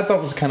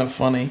thought was kind of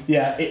funny.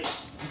 Yeah,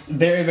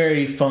 very,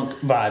 very funk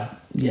vibe.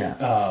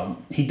 Yeah,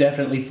 He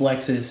definitely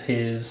flexes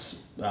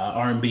his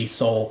R&B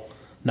soul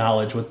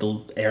knowledge with the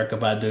Erykah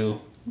Badu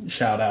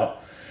shout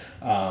out.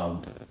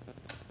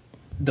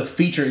 The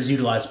feature is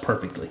utilized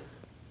perfectly.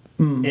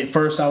 At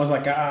first, I was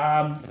like,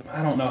 I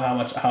don't know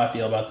how I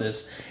feel about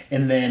this,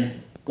 and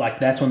then, like,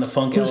 that's when the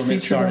funk Who's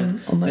element featured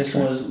started. on that This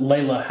track? was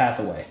Layla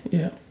Hathaway.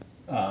 yeah.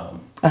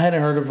 I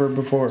hadn't heard of her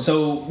before.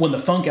 So when the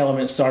funk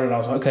element started, I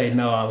was like, okay,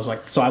 no. I was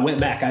like, so I went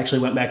back. I actually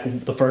went back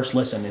the first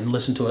listen and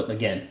listened to it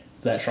again,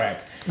 that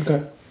track.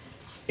 Okay.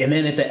 And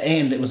then at the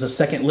end, it was a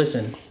second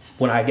listen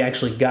when I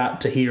actually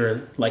got to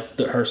hear, like,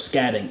 her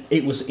scatting.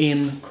 It was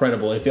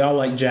incredible. If y'all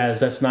like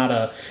jazz, it's kind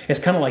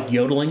of like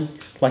yodeling.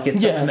 Like,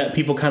 it's something that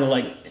people kind of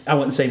like, I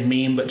wouldn't say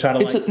meme, but try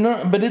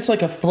to but it's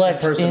like a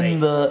flex impersonate. in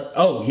the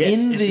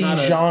it's not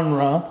a-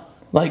 genre,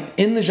 like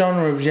in the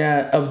genre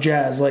of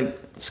jazz. Like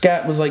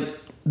scat was like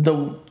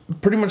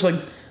pretty much like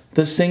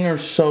the singer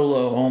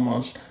solo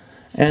almost,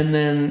 and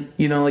then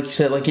like you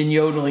said, like in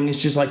yodeling,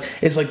 it's like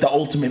the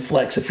ultimate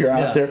flex if you're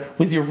out there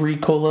with your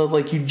Ricola,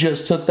 like you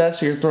just took that,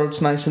 so your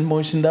throat's nice and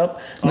moistened up,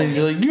 and then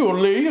you're like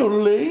yodely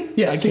yodely.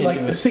 Yeah, I see, can't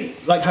do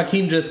it. like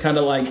Hakeem just kind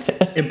of like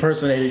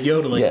impersonated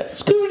yodeling. Yeah,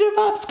 Scooby-Doo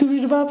bop,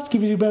 Scooby-Doo bop,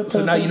 Scooby-Doo bop.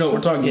 So now you know what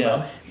we're talking Yeah.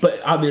 about.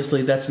 But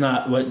obviously, that's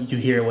not what you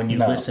hear when you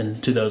listen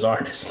to those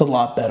artists. It's a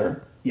lot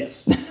better.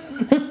 Yes.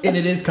 And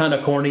it is kind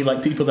of corny.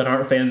 Like, people that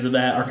aren't fans of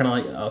that are kind of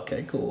like,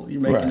 okay, cool.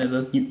 You're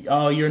making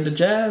you're into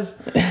jazz.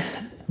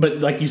 But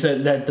like you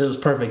said, that was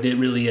perfect. It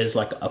really is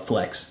like a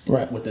flex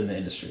within the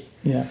industry.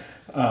 Yeah.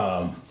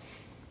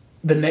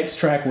 The next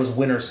track was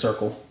Winner's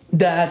Circle.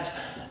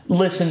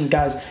 Listen,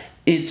 guys,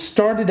 it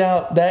started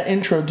out, that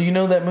intro, do you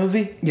know that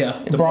movie?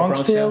 Yeah, the Bronx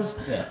Bronx Tales?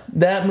 Tales, yeah.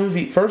 That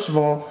movie, first of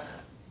all,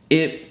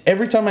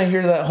 every time I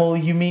hear that whole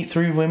 "you meet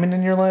 3 women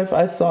in your life,"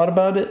 I thought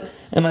about it,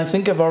 and I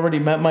think I've already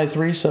met my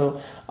 3,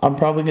 so I'm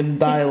probably gonna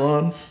die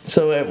alone.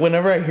 So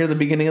whenever I hear the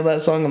beginning of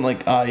that song, I'm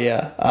like,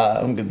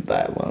 I'm gonna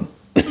die alone.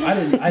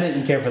 I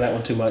didn't care for that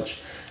one too much.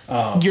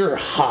 You're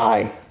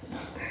high.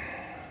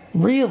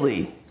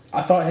 Really?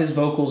 I thought his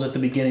vocals at the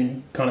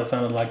beginning kind of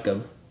sounded like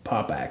a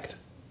pop act.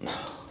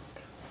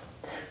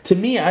 To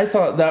me, I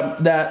thought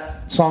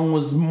that song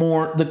was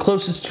more the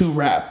closest to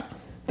rap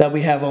that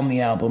we have on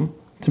the album.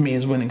 To me,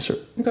 is Winner's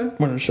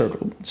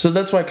Circle. So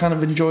that's why I kind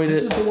of enjoyed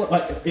This it. is the one.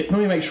 Let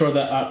me make sure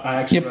that I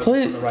actually wrote play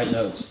this it. on the right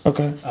notes.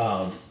 Okay.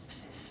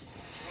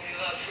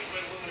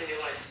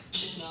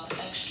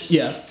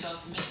 Yeah.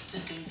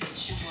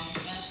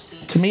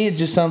 To me, it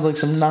just sounds like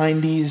some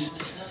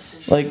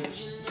 '90s, like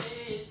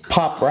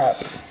pop rap.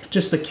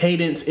 Just the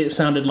cadence, it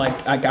sounded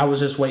like I was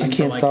just waiting for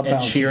can't like stop Ed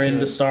bouncing Sheeran to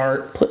to it.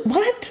 start.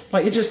 What?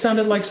 Like it just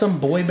sounded like some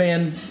boy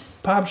band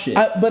pop shit.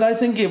 But I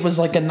think it was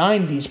like a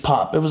 '90s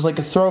pop. It was like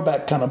a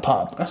throwback kind of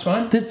pop. That's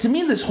fine. To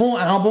me, this whole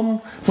album,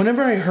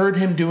 whenever I heard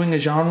him doing a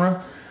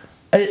genre,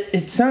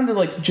 it sounded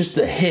like just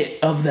a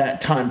hit of that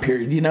time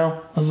period. You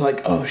know, I was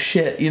like, oh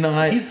shit. You know,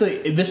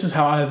 This is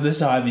how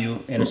I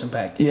view Anderson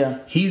 .Paak. Yeah.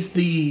 He's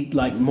the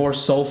like more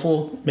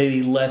soulful,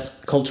 maybe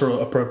less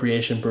cultural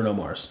appropriation Bruno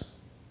Mars.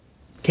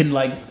 Can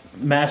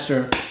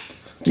master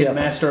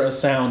a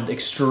sound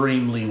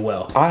extremely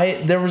well.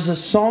 There was a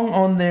song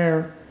on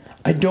there.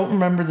 I don't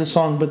remember the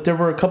song, but there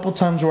were a couple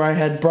times where I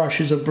had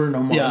brushes of Bruno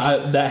Mars.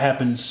 Yeah, that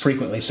happens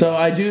frequently. So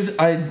I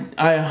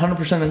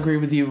 100% agree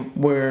with you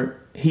where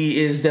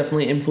he is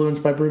definitely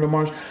influenced by Bruno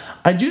Mars.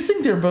 I do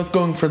think they're both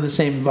going for the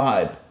same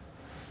vibe.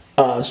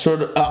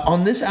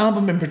 On this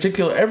album in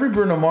particular, every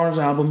Bruno Mars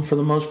album for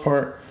the most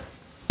part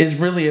is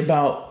really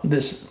about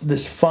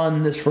this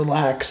fun, this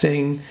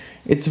relaxing.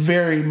 It's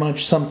very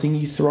much something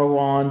you throw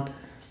on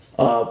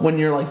when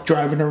you're like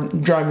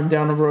driving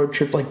down a road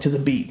trip, like to the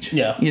beach.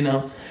 Yeah. You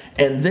know?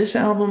 And this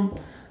album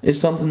is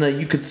something that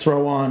you could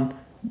throw on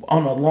a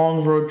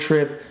long road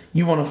trip.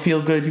 You want to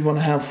feel good, you want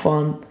to have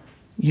fun,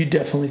 you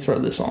definitely throw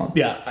this on.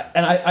 Yeah,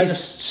 and I It's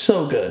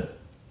so good.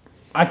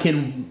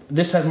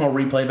 This has more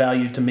replay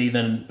value to me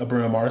than a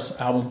Bruno Mars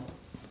album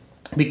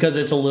because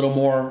it's a little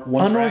more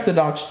one track.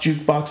 Unorthodox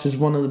Jukebox is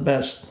one of the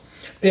best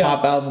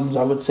pop albums,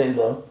 I would say,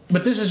 though.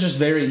 But this is just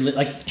very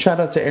Shout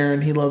out to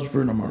Aaron, he loves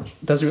Bruno Mars.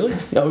 Does he really?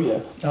 Oh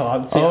yeah. Oh,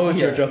 I thought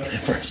you were joking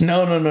at first.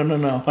 No.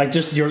 Like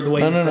just the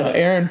way you said it.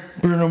 Aaron,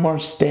 Bruno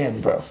Mars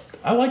stan, bro.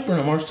 I like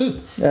Bruno Mars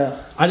too.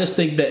 Yeah. I just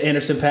think that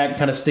Anderson .Paak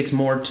kind of sticks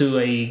more to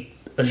a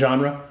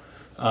genre.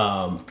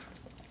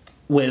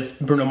 With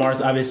Bruno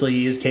Mars, obviously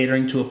he is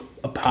catering to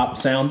a pop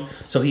sound,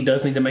 so he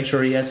does need to make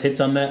sure he has hits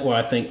on that. Where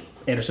I think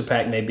Anderson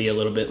 .Paak may be a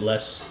little bit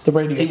less. The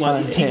radio He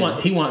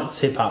wants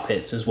hip hop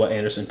hits, is what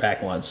Anderson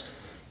 .Paak wants.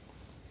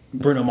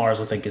 Bruno Mars,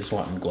 I think, is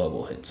wanting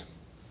global hits.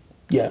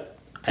 Yeah.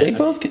 They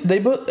both.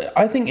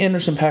 I think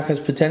Anderson .Paak has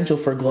potential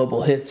for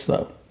global hits,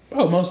 though.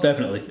 Oh, most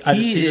definitely.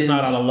 He's just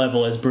not on a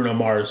level as Bruno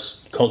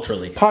Mars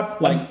culturally.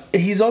 Pop,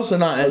 he's also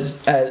not as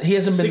he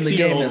hasn't been in the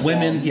game as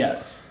women. long.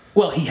 Yeah.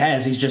 Well, he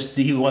has.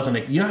 He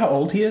wasn't. You know how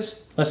old he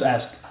is? Let's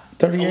ask.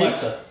 38.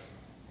 Alexa.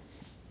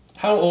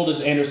 How old is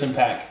Anderson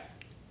 .Paak?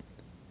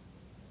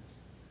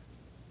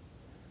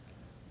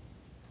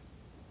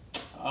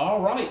 All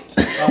right,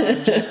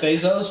 Jeff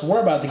Bezos. We're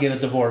about to get a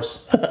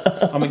divorce.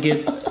 I'll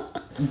get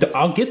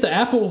the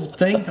Apple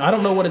thing. I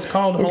don't know what it's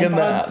called. We're getting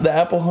the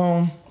Apple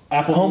Home.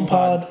 Apple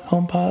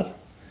HomePod.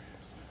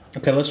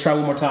 Okay, let's try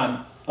one more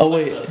time. Oh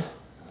wait. Alexa,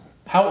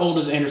 how old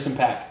is Anderson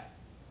 .Paak?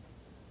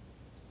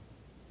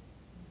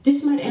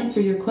 This might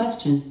answer your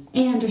question.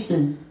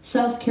 Anderson,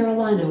 South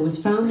Carolina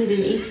was founded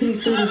in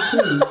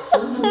 1833,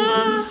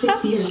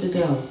 186 years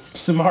ago.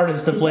 Smart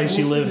is the place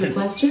you live in.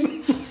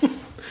 Question?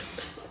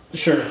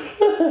 Sure.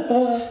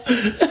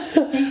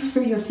 Thanks for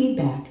your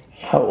feedback.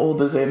 How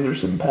old is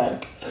Anderson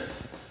 .Paak?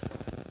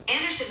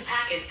 Anderson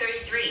 .Paak is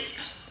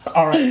 33.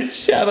 All right.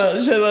 Shout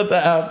out to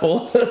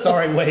Apple.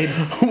 Sorry, Wade.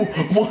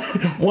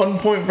 1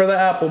 point for the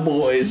Apple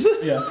boys.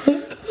 Yeah.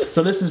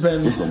 So this has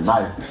been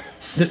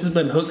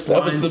Hooks,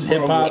 That was Lines, the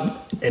Hip wrong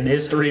Hop, and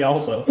History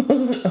also.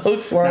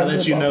 Hooks, Now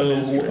lines, that you hip hop, know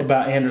and history.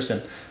 about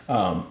Anderson.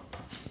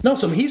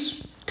 So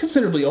he's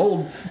considerably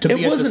old to It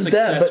be at the wasn't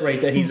that, success but-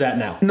 rate that he's at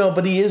now. No,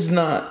 but he is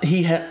not.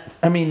 He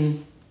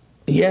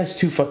has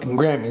 2 fucking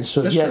Grammys,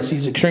 so That's yes, true.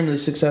 he's extremely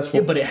successful.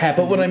 Yeah, but it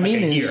happened But what I in,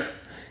 mean like, a is, year.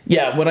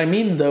 yeah, what I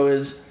mean though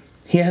is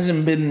he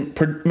hasn't been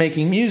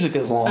making music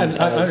as long. I as,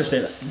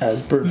 understand that.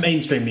 As Bruno.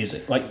 Mainstream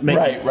music. Right.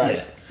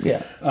 Yeah.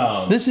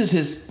 Yeah. This is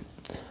his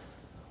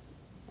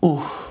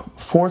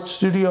 4th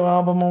studio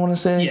album, I want to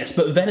say. Yes,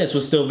 but Venice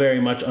was still very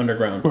much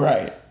underground.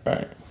 Right.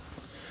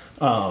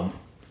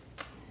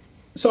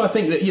 So I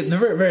think that they're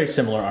very, very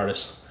similar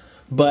artists.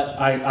 But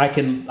I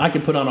can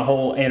put on a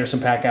whole Anderson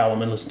 .Paak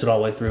album and listen to it all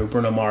the way through.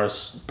 Bruno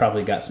Mars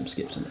probably got some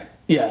skips in there.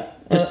 Yeah.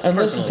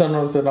 Unless it's personally.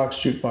 Unorthodox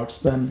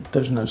Jukebox, then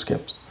there's no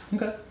skips.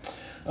 Okay.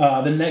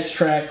 The next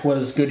track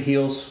was Good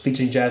Heels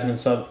featuring Jasmine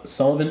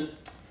Sullivan.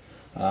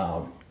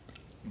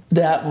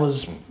 That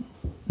was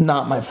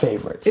not my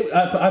favorite.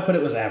 I put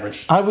it was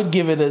average. I would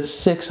give it a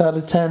 6 out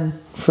of 10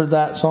 for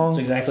that song.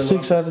 That's exactly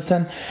 6 what- out of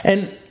 10.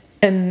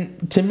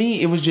 And to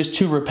me, it was just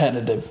too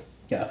repetitive.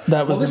 Yeah,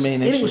 That was the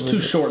main and issue it was too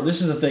with it. short.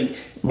 This is the thing.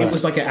 Right. It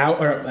was like an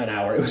hour.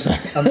 It was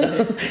a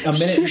minute. A It's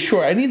too minute.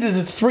 short. I needed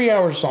a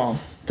 3-hour song.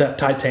 The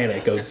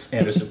Titanic of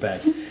Anderson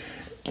 .Paak.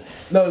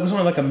 No, it was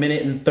only like a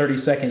minute and 30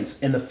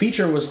 seconds, and the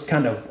feature was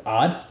kind of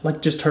odd.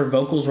 Like, just her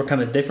vocals were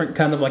kind of different,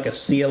 kind of like a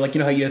Sia. Like, you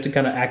know how you have to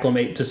kind of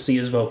acclimate to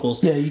Sia's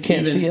vocals. Yeah, you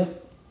can't see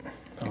it.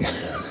 Oh my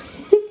god.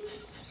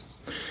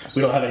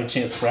 We don't have any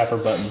chance for rapper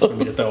buttons for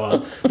me to throw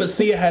on. But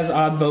Sia has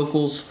odd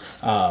vocals.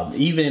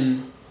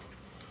 Even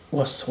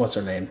what's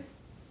her name?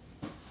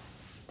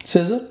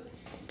 SZA?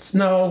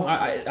 No,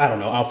 I don't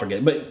know. I'll forget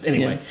it. But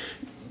anyway,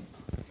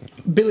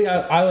 Billie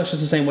Eilish is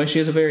the same way. She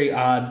has a very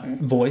odd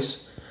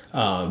voice.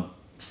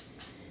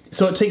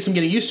 So it takes some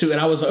getting used to.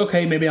 And I was like,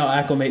 okay, maybe I'll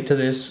acclimate to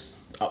this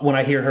when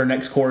I hear her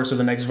next chorus or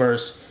the next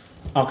verse.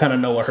 I'll kind of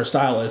know what her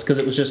style is because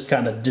it was just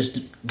kind of just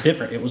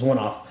different. It was one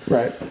off.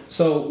 Right.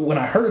 So when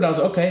I heard it, I was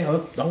like, okay,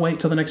 I'll wait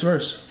till the next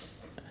verse.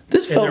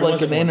 This And felt there like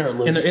wasn't an one.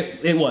 interlude. And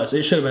it was.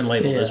 It should have been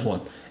labeled Yeah. as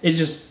one. It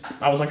just,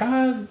 I was like,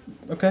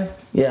 okay.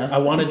 Yeah. I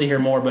wanted to hear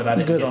more, but I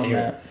didn't Good get to on hear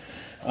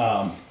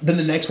that. it. Then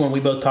the next one,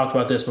 we both talked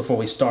about this before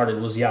we started,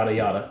 was Yada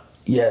Yada.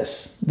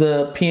 Yes.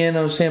 The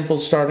piano sample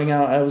starting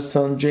out, I was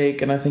telling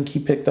Jake, and I think he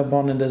picked up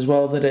on it as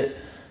well, that it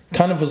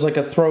kind of was like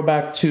a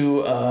throwback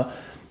to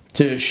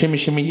Shimmy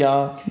Shimmy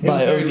Ya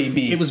by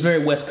ODB. It was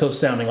very West Coast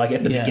sounding, like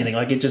at the Yeah. beginning.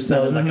 Like it just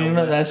no, sounded like a no,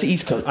 West- that's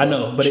East Coast. I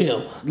know, but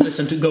chill.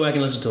 Go back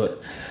and listen to it.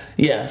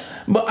 Yeah,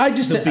 but I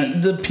just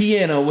beat. the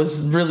piano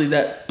was really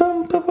that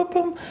boom boom boom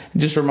boom. It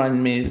just reminded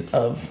me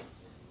of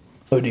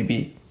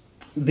ODB.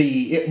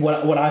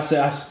 What I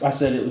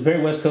said it was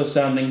very West Coast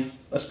sounding,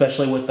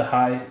 especially with the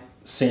high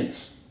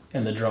synths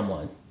and the drum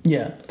line.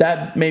 Yeah,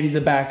 that maybe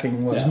the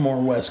backing was Yeah. more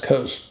West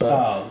Coast,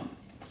 but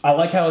I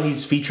like how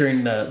he's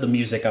featuring the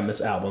music on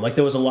this album. Like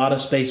there was a lot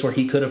of space where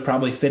he could have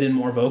probably fit in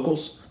more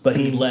vocals, but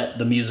he let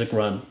the music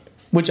run.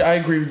 which I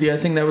agree with you. I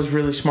think that was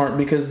really smart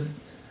because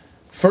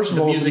first of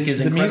all, music is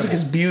the music incredible.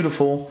 is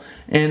beautiful,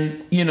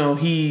 and you know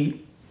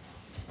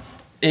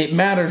it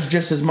matters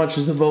just as much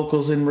as the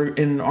vocals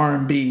in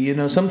R&B. You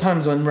know,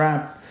 sometimes on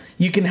rap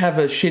you can have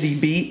a shitty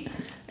beat,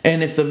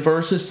 and if the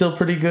verse is still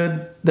pretty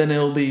good, then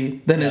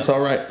it's all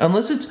right.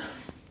 Unless it's,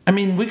 I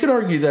mean, we could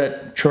argue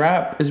that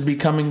trap is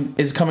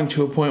coming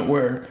to a point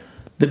where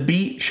the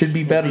beat should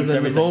be better beats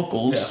than the everything.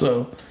 vocals. Yeah.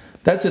 So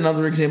that's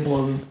another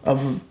example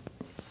of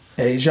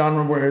a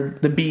genre where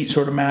the beat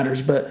sort of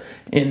matters. But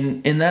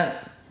in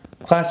that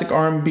classic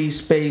R&B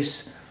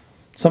space,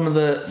 some of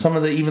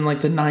the even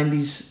like the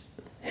 90s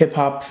hip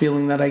hop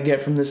feeling that I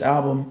get from this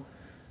album,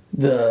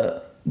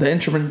 the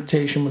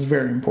instrumentation was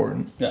very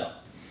important. Yeah.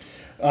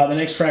 The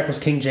next track was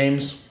King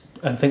James.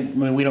 I think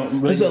we don't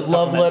really. It was a talk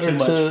love about that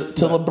letter too much,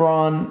 to but-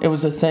 LeBron. It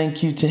was a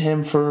thank you to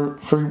him for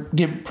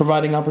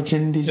providing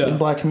opportunities Yeah. in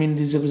black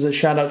communities. It was a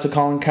shout out to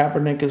Colin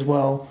Kaepernick as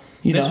well.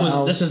 You This know was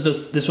how-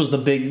 this was the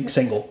big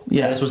single.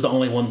 Yeah. This was the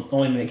only one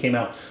that came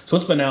out. So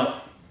it's been out,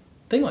 I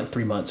think like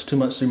 3 months, 2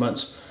 months, 3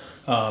 months.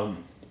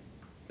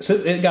 So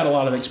it got a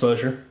lot of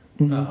exposure.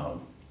 No,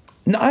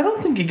 I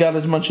don't think it got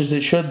as much as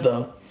it should,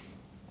 though.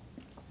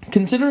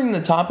 Considering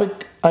the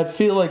topic, I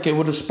feel like it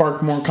would have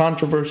sparked more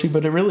controversy,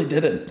 but it really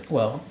didn't.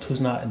 Well,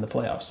 who's not in the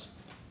playoffs?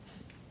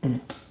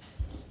 I'm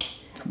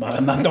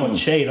not throwing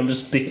shade. I'm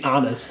just being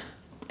honest.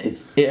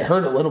 It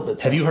hurt a little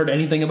bit. Have you heard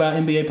anything about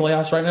NBA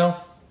playoffs right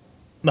now?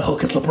 No,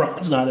 because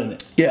LeBron's not in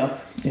it, Yeah,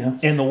 yeah.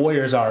 and the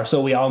Warriors are.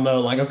 So we all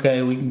know, like,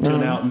 okay, we can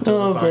tune out until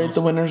Oh, the great! finals.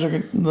 The winners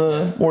are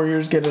the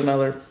Warriors get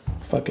another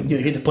fucking.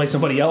 You get to play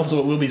somebody else, so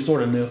it will be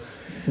sort of new.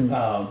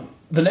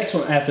 The next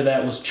one after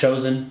that was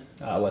Chosen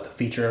with a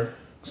feature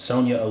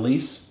Sonia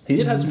Elise. He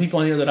did have some people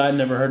on here that I'd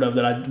never heard of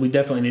that we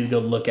definitely need to go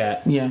look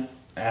at Yeah,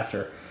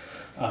 after.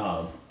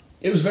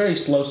 It was very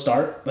slow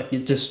start. Like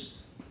it just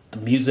the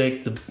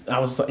music.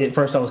 At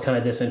first I was kind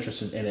of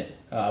disinterested in it,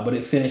 but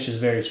it finishes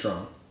very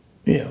strong.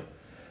 yeah.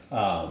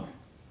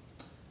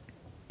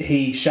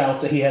 He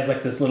shouts. He has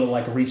like this little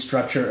like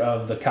restructure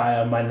of the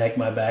Kaya My Neck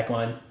My Back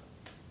line.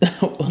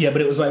 Yeah,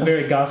 but it was like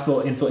very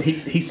gospel influ.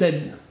 He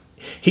said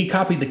he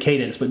copied the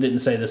cadence, but didn't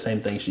say the same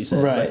thing she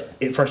said. Right.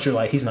 But at first you're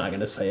like, he's not going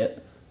to say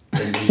it.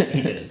 And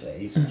he didn't say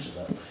it. He switched it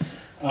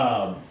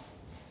up.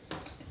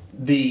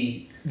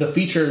 The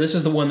feature. This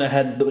is the one that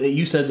had.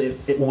 You said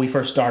that when we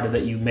first started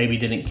that you maybe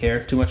didn't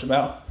care too much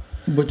about.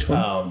 Which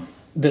one?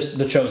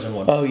 The Chosen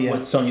one. Oh, yeah.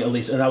 With Sonia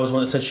Elise, and that was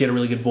one that said she had a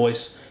really good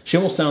voice. She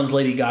almost sounds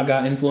Lady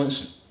Gaga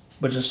influenced,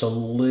 but just a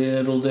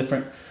little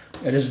different.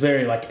 It is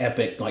very like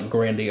epic, like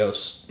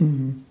grandiose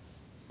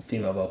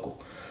female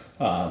vocal.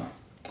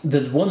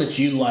 The one that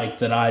you liked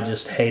that I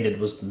just hated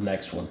was the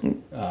next one.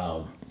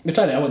 Which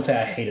I wouldn't say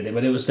I hated it,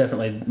 but it was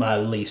definitely my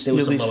least. It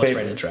was the least lowest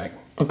favorite. rated track.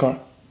 Okay.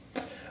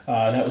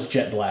 And that was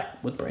Jet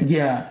Black with Brandon.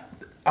 Yeah,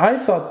 I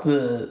thought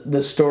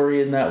the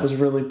story in that was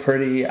really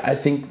pretty. I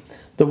think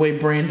the way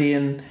Brandy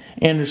and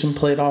Anderson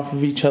played off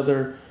of each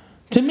other,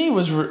 to me,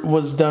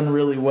 was done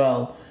really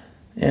well.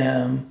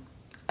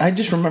 I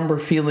just remember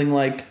feeling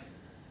like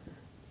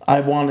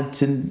I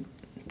wanted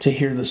to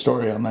hear the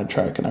story on that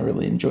track, and I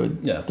really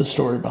enjoyed the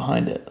story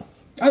behind it.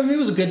 I mean, it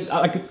was a good.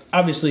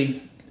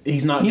 Obviously,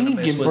 he's not. You going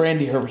need to give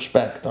Brandy her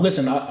respect, though.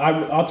 Listen,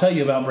 I'll tell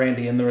you about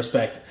Brandy and the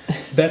respect.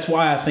 That's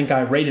why I think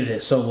I rated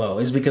it so low.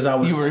 Is because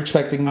You were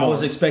expecting more. I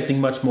was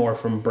expecting much more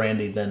from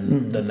Brandy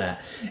than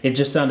that. It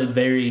just sounded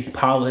very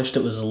polished.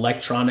 It was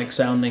electronic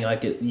sounding.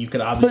 Like you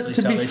could obviously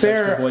tell they touched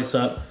her voice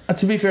up.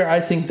 To be fair, I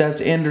think that's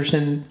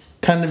Anderson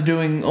kind of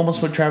doing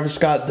almost what Travis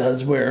Scott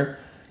does, where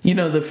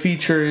the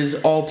feature is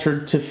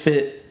altered to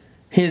fit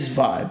his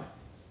vibe.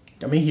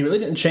 I mean, he really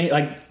didn't change.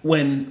 Like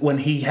when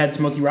he had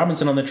Smokey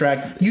Robinson on the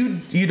track,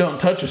 you don't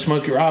touch a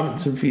Smokey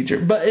Robinson feature,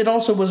 but it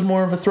also was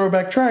more of a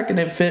throwback track, and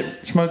it fit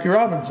Smokey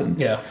Robinson.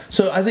 Yeah.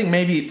 So I think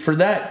maybe for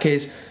that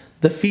case,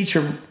 the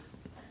feature,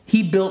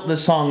 he built the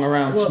song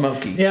around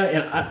Smokey. Yeah,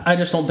 and I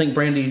just don't think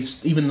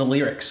Brandy's even the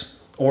lyrics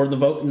or the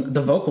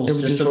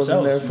vocals just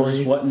themselves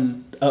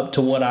wasn't up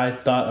to what I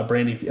thought a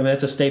Brandy. I mean,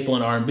 that's a staple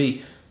in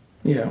R&B.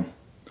 Yeah.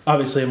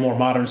 Obviously, a more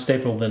modern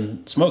staple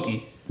than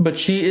Smokey. But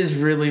she is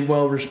really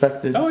well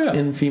respected. Oh, yeah.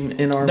 in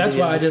R&B. That's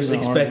why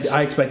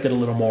I expected a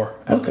little more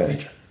out of the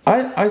feature.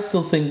 I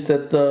still think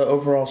that the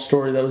overall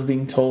story that was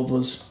being told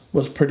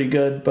was pretty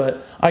good,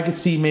 but I could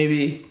see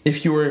maybe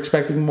if you were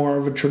expecting more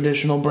of a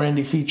traditional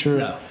Brandy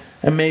feature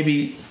and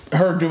maybe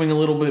her doing a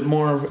little bit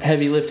more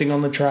heavy lifting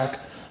on the track,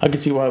 I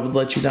could see why it would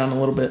let you down a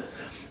little bit.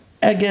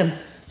 Again,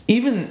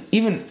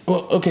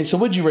 okay, so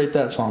what'd you rate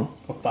that song?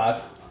 A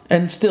 5.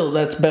 And still,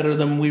 that's better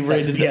than we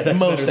rated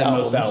most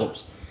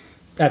albums.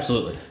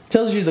 Absolutely.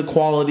 Tells you the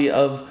quality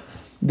of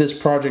this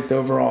project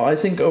overall. I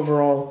think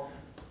overall,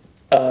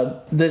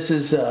 this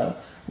is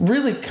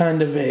really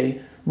kind of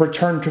a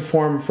return to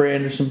form for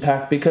Anderson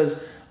 .Paak,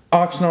 because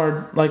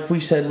Oxnard, like we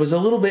said, was a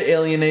little bit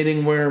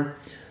alienating, where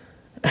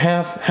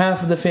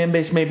half of the fan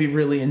base maybe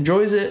really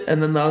enjoys it,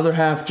 and then the other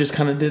half just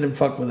kind of didn't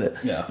fuck with it.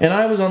 Yeah. And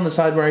I was on the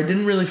side where I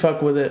didn't really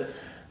fuck with it,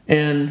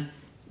 and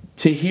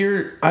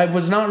I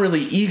was not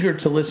really eager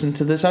to listen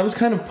to this. I was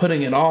kind of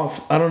putting it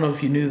off. I don't know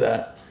if you knew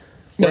that.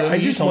 Well, I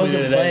just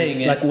wasn't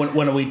playing it. Like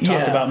when we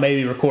talked about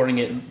maybe recording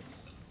it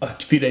a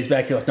few days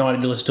back, you're like, no, I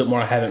need to listen to it more.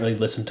 I haven't really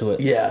listened to it.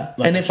 Yeah.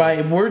 And if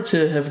I were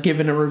to have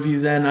given a review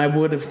then, I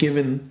would have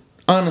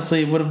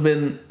honestly, it would have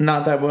been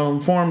not that well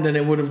informed, and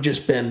it would have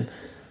just been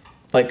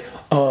like,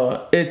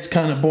 it's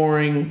kind of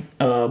boring,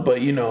 but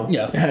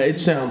it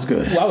sounds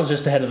good. Well, I was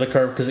just ahead of the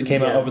curve because it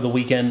came out over the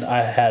weekend.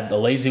 I had a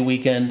lazy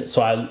weekend,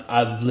 so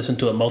I've listened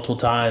to it multiple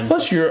times.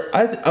 Plus,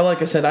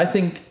 like I said, I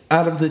think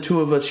out of the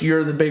two of us,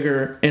 you're the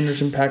bigger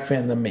Anderson .Paak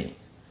fan than me.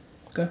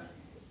 Okay.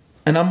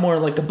 And I'm more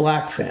like a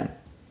Black fan.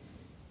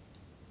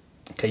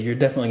 Okay, you're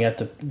definitely going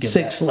to have to give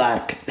 6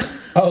 Lack.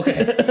 Oh,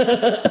 okay.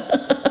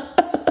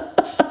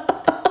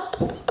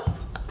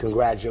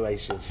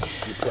 Congratulations.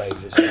 You played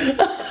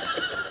yourself.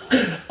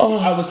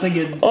 I was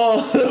thinking, man,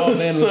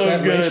 was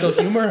that racial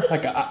humor?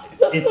 Like,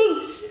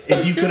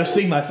 if you could have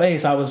seen my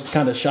face, I was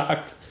kind of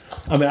shocked.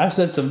 I mean, I've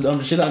said some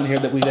dumb shit on here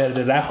that we've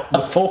edited out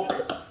before.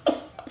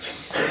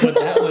 But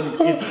that one,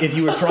 if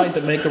you were trying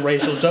to make a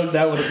racial joke,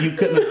 that one, you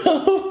couldn't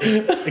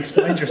have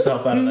explained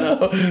yourself out of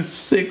that.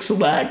 6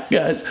 Lack,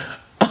 guys.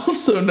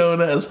 Also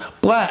known as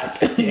Black.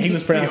 He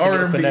was pronouncing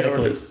it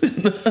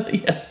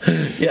phonetically.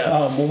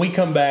 Yeah. When we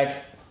come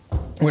back,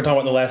 we're talking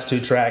about the last 2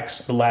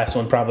 tracks. The last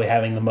one probably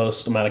having the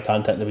most amount of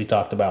content to be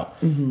talked about,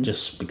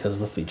 just because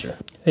of the feature.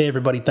 Hey,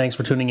 everybody. Thanks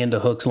for tuning in to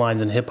Hooks,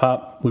 Lines, and Hip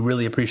Hop. We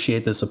really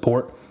appreciate the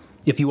support.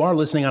 If you are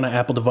listening on an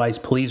Apple device,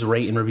 please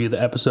rate and review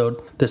the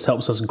episode. This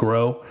helps us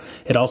grow.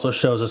 It also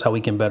shows us how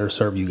we can better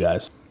serve you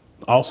guys.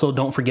 Also,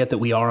 don't forget that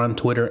we are on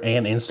Twitter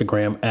and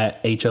Instagram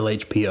at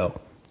HLHPO.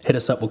 Hit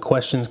us up with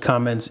questions,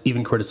 comments,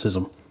 even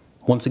criticism.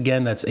 Once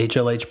again, that's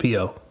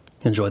HLHPO.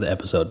 Enjoy the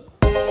episode.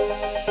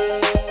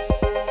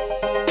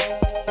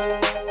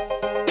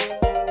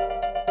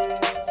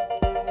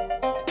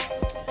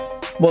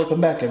 Welcome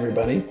back,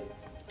 everybody.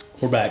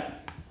 We're back.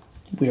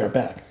 We are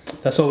back.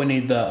 That's why we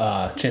need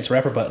the Chance the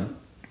Rapper button.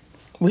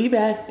 We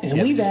back, and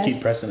Yeah, we just back.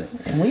 keep pressing it.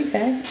 And we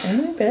back,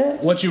 and we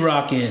back. What you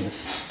rocking?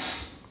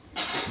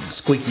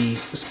 Squeaky.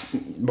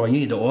 Boy, you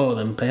need to oil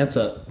them pants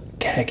up.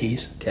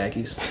 Khakis.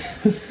 Khakis.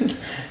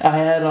 I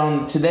had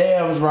on today.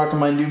 I was rocking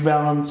my New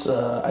Balance.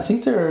 I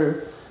think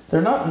they're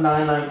not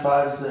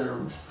 995s. They're.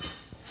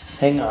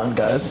 Hang on,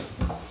 guys.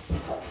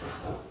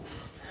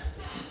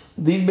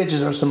 These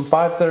bitches are some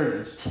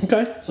 530s.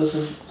 Okay. So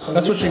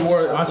That's what you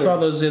wore. I saw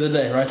those the other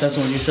day, right? That's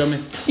the one you showed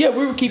me? Yeah,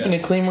 we were keeping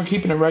it clean. We're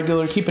keeping it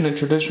regular, keeping it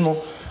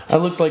traditional. I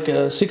looked like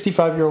a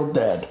 65-year-old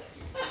dad.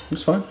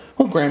 It's fine.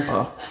 Well,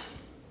 grandpa.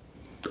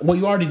 Well,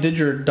 you already did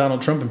your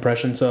Donald Trump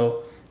impression,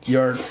 so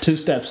you're 2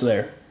 steps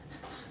there.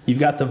 You've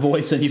got the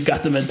voice and you've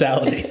got the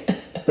mentality.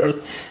 or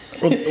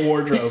the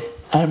wardrobe.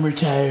 I'm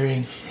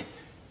retiring.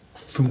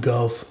 From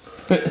golf.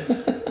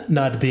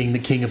 Not being the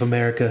king of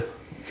America.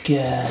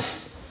 God.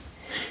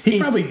 He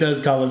probably does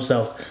call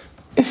himself.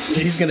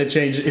 He's going to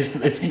change.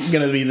 It's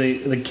going to be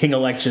the king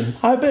election.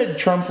 I bet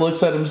Trump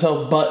looks at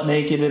himself butt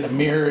naked in a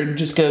mirror and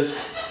just goes,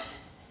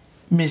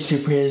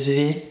 Mr.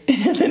 President.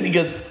 And then he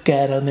goes,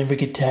 God, I'll never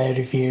get tired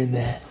of hearing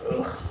that.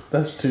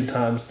 That's 2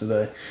 times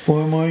today.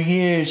 4 more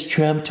years,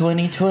 Trump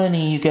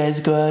 2020. You guys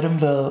go out and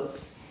vote.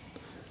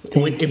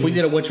 If we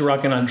did a What You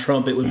Rockin' on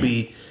Trump, it would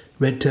be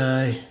red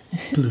tie,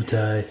 blue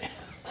tie,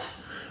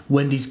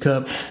 Wendy's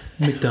cup,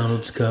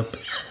 McDonald's cup.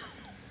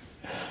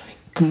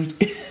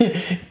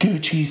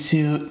 Gucci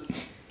suit.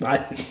 I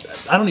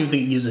don't even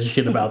think he gives a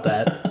shit about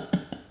that.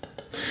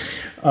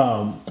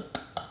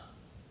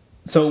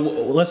 So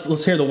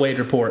let's hear the Wade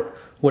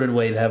report. What did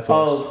Wade have for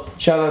us? Oh,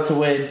 shout out to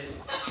Wade.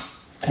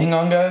 Hang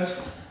on,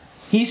 guys.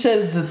 He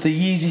says that the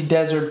Yeezy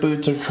Desert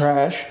boots are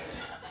trash.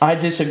 I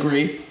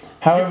disagree.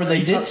 However,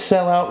 they did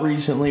sell out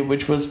recently,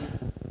 which was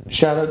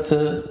shout out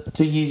to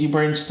Yeezy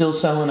Brain, still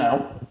selling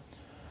out.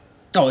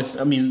 Oh,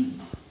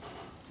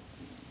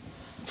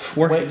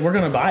 we're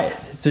gonna buy it.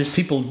 If there's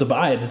people to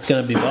buy it, it's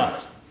gonna be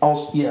bought.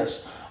 Also,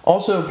 yes.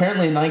 Also,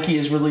 apparently Nike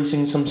is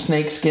releasing some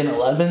snakeskin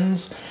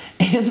 11s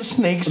and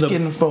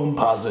snakeskin foam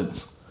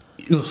posits.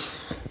 Oof.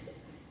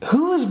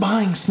 Who is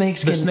buying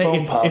snakeskin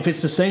foam posits? If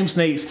it's the same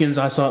snake skins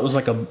I saw, it was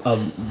like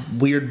a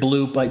weird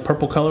blue, like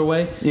purple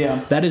colorway.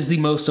 Yeah. That is the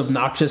most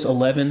obnoxious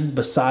 11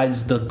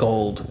 besides the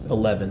gold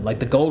 11. Like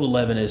the gold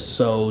 11 is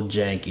so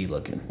janky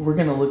looking. We're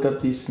gonna look up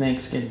these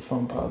snakeskin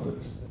foam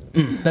posits.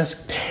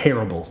 That's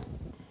terrible.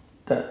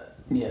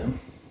 Yeah.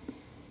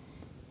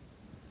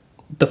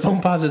 The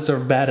foam posits are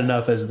bad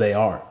enough as they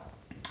are.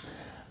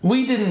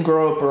 We didn't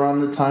grow up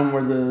around the time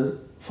where the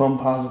foam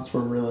posits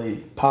were really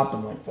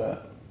popping like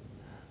that.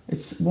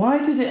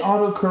 Why did it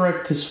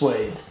autocorrect to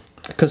suede?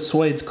 Because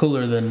suede's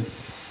cooler than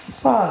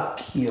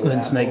Fuck you,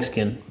 Apple.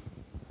 snakeskin.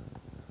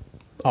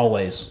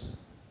 Always.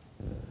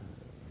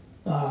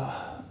 You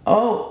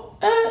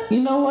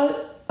know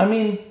what? I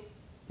mean,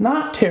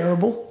 not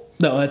terrible.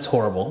 No, that's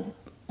horrible.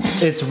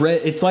 It's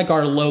red. It's like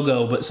our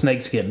logo, but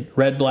snakeskin.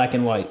 Red, black,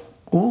 and white.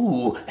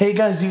 Ooh. Hey,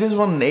 guys, you guys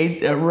want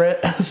a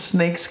red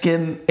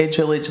snakeskin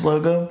HLH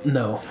logo?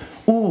 No.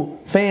 Ooh,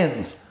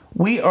 fans.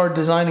 We are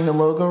designing a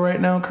logo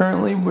right now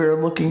currently. We're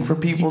looking for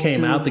people You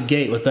came out the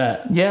gate with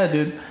that. Yeah,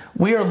 dude.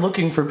 We are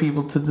looking for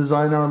people to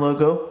design our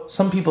logo.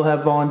 Some people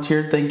have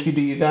volunteered. Thank you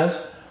to you guys.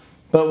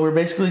 But we're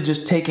basically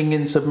just taking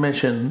in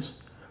submissions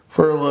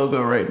for a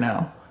logo right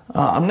now.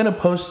 I'm going to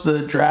post the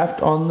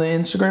draft on the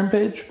Instagram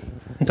page.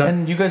 Okay.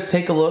 And you guys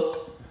take a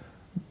look.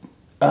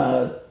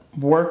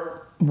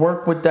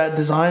 Work with that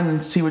design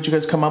and see what you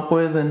guys come up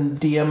with and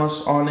DM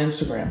us on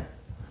Instagram.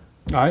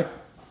 All right.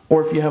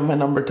 Or if you have my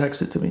number,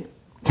 text it to me.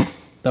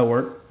 That'll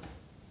work.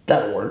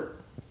 That'll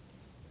work.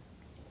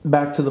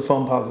 Back to the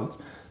foam posits.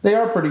 They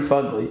are pretty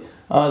fugly.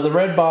 The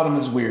red bottom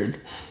is weird.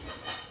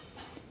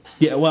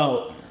 Yeah,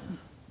 well,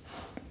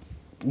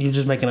 you're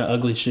just making an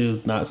ugly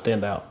shoe not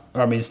stand out. Or,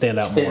 I mean, stand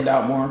out more. Stand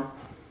out more.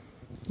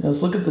 Now,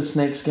 let's look at the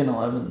snakeskin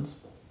 11s.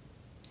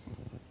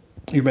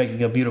 You're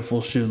making a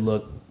beautiful shoe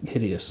look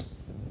hideous.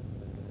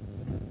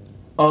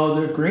 Oh,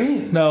 they're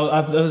green. No,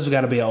 those have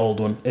got to be an old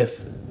one if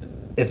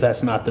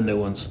that's not the new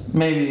ones.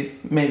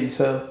 Maybe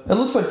so. It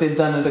looks like they've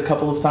done it a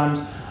couple of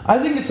times. I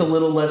think it's a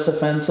little less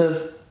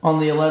offensive on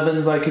the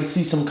 11s. I could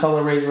see some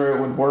colorways where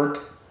it would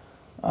work.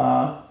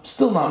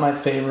 Still not my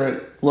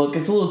favorite look.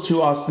 It's a little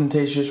too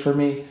ostentatious for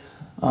me.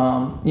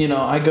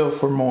 I go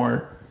for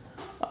more.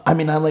 I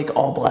mean, I like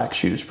all black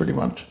shoes pretty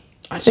much.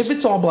 If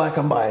it's all black,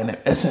 I'm buying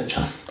it,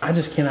 essentially. I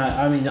just cannot.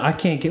 I mean, I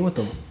can't get with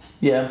them.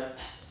 Yeah.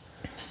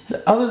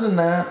 Other than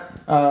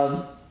that,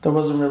 there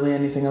wasn't really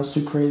anything else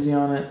too crazy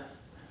on it.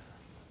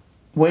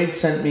 Wade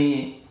sent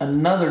me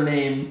another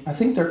name. I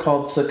think they're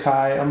called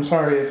Sakai. I'm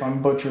sorry if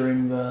I'm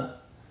butchering the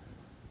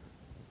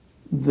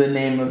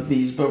name of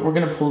these, but we're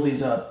going to pull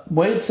these up.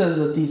 Wade says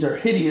that these are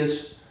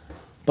hideous,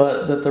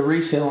 but that the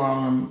resale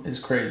on them is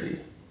crazy.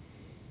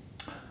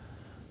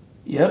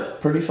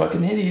 Yep, pretty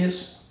fucking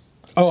hideous.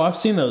 Oh, I've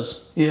seen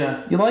those.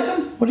 Yeah. You like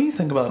them? What do you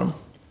think about them?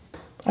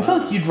 I feel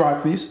like you'd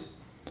rock these.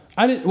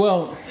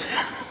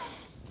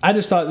 I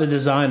just thought the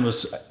design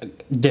was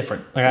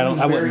different. Like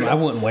I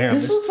wouldn't wear them.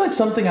 This looks like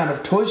something out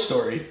of Toy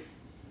Story.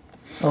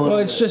 Well,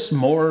 it's just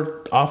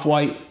more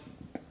off-white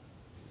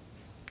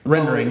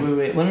rendering. Oh,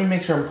 wait. Let me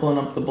make sure I'm pulling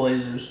up the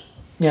blazers.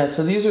 Yeah,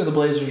 so these are the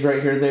blazers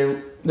right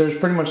here. There's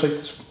pretty much like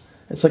this.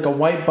 It's like a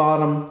white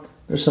bottom.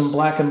 There's some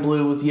black and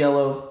blue with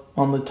yellow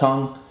on the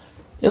tongue.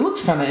 It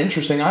looks kind of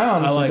interesting. I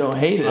honestly don't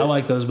hate it. I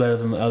like those better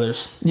than the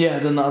others. Yeah,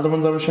 than the other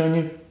ones I was showing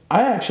you.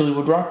 I actually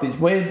would rock these.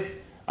 Wade,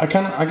 I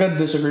got to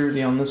disagree with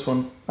you on this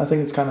one. I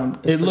think it's kind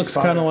of... It looks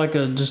kind of like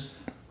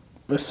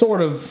a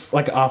sort of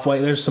like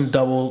off-white. There's some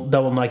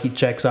double Nike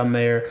checks on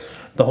there.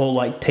 The whole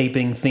like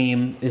taping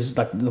theme is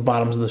like the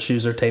bottoms of the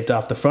shoes are taped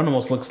off. The front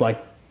almost looks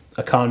like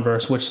a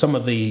Converse, which some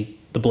of the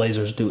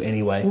Blazers do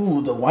anyway.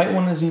 Ooh, the white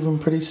one is even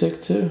pretty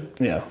sick too.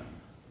 Yeah.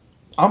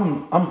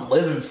 I'm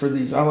living for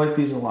these. I like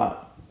these a lot.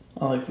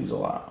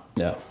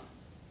 Yeah.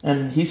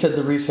 And he said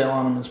the resale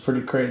on them is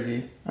pretty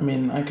crazy. I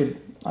mean, I would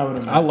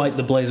imagine. I like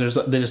the Blazers.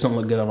 They just don't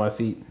look good on my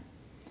feet.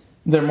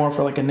 They're more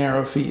for like a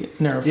narrow foot.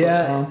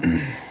 Yeah.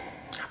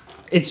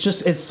 It's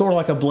sort of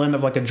like a blend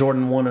of like a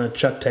Jordan 1 and a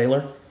Chuck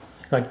Taylor.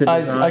 Like the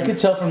design. I could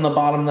tell from the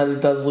bottom that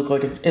it does look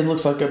like it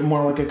looks like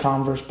more like a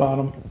Converse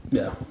bottom.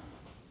 Yeah.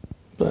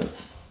 But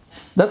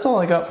that's all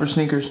I got for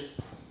sneakers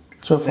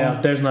so far.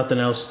 Yeah, there's nothing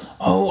else.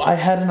 Oh, I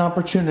had an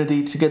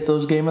opportunity to get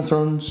those Game of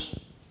Thrones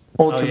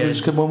Ultra yeah.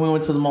 Boosts when we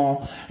went to the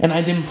mall, and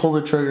I didn't pull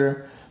the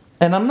trigger.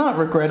 And I'm not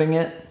regretting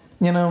it.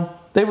 You know,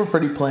 they were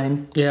pretty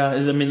plain. Yeah, I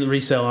mean, the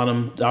resale on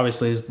them,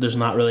 obviously, there's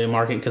not really a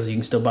market because you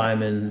can still buy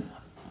them in...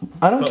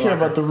 I don't Foot care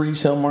Locker. about the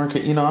resale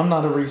market. You know, I'm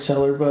not a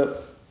reseller,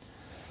 but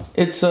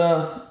it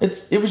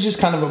was just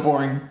kind of a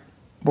boring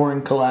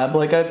collab.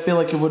 Like, I feel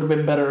like it would have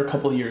been better a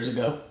couple of years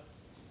ago.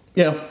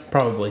 Yeah,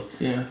 probably.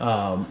 Yeah.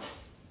 I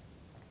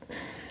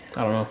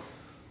don't know.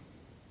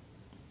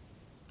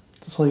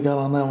 That's all you got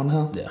on that one,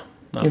 huh? Yeah.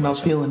 You're not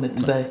much feeling it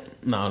today.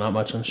 No, not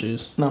much on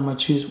shoes. Not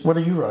much shoes. What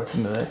are you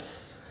rocking today?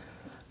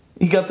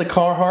 He got the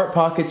Carhartt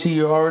pocket tee.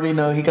 You already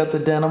know. He got the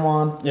denim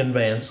on. In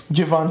Vans.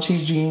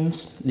 Givenchy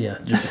jeans. Yeah,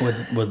 just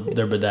with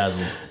their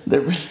bedazzled.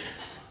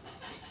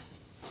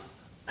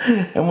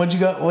 And what you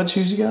got? What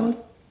shoes you got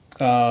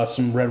on?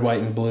 Some red,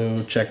 white, and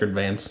blue checkered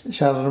Vans.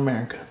 Shout out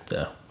America.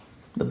 Yeah,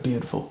 The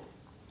beautiful.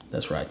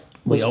 that's right.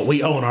 We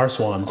own our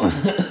Swans.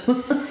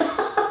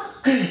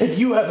 If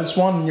you have a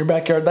swan in your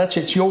backyard, that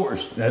shit's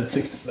yours.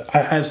 I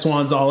have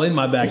swans all in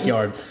my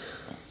backyard.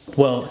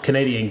 Well,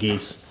 Canadian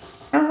geese.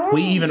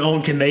 We even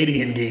own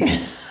Canadian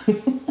geese.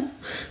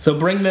 So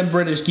bring them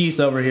British geese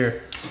over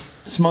here.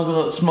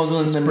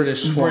 Smuggling them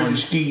British swan.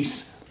 British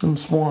geese. Them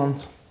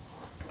swans.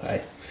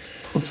 Hey.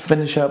 Let's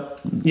finish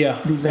up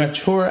Yeah. the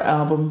Ventura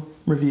album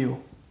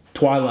review.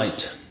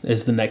 Twilight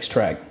is the next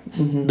track.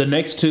 Mm-hmm. The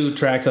next two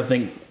tracks, I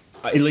think,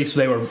 at least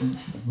they were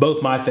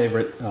both my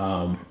favorite.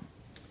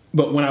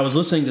 But when I was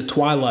listening to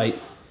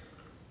Twilight,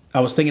 I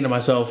was thinking to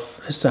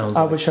myself, this sounds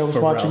I like wish I was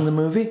Pharrell. watching the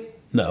movie.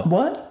 No.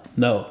 What?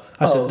 No.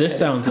 I said, this okay.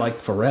 sounds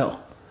like Pharrell.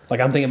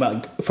 Like, I'm thinking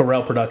about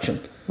Pharrell production.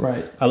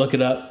 Right. I look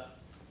it up.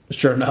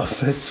 Sure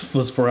enough, it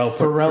was Pharrell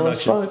Pharrell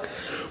as production. fuck.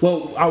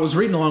 Well, I was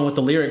reading along with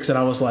the lyrics, and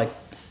I was like,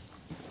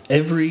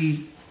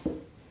 every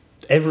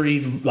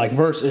like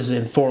verse is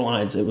in 4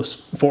 lines. It was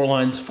 4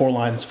 lines, 4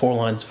 lines, 4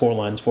 lines, 4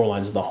 lines, 4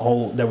 lines. The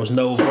whole, there was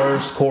no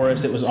verse,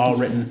 chorus. It was all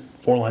written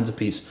 4 lines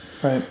apiece.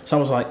 Right. So I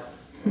was like,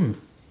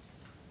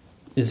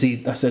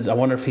 I said, I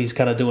wonder if he's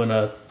kind of doing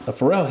a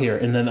Pharrell here.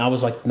 And then I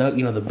was like, no,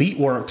 you know, the beat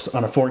works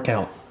on a 4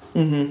 count.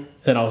 Mm-hmm.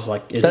 And I was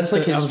like, That's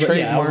like his I was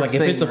like, I was like, if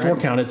trademark it's a thing, 4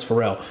 right? count, it's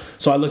Pharrell.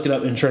 So I looked it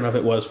up, and sure enough,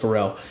 it was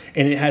Pharrell.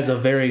 And it has a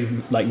very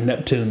like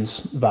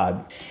Neptune's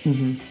vibe.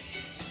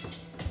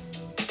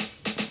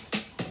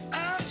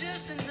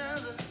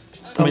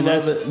 I mean,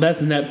 love it.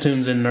 that's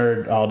Neptune's and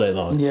Nerd all day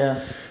long.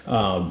 Yeah.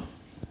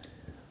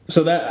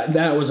 So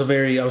that was a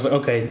very, I was like,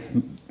 okay,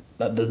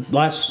 the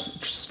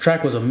last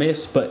track was a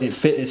miss, but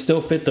it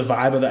still fit the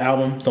vibe of the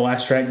album. The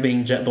last track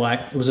being Jet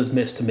Black, it was a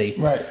miss to me.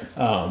 Right.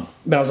 But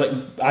I was like,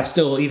 I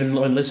still, even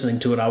when listening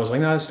to it, I was like,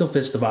 no, it still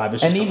fits the vibe.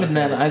 It's just And not even my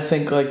then, favorite. I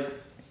think like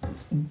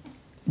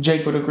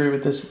Jake would agree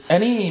with this.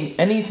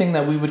 Anything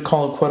that we would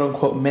call a quote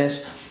unquote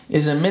miss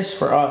is a miss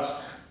for us.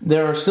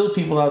 There are still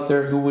people out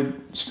there who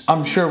would,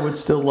 I'm sure, would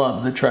still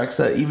love the tracks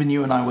that even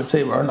you and I would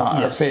say are not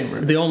our Yes.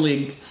 favorite. The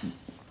only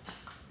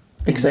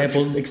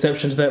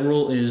exception to that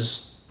rule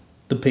is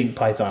the Pink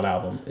Python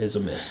album is a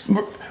miss.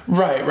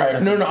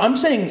 Right. No, I'm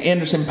saying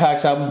Anderson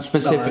 .Paak's album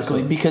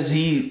specifically No, because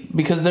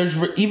there's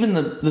even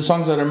the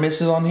songs that are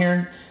misses on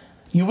here,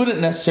 you wouldn't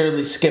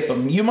necessarily skip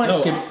them. You might No,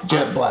 skip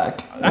Jet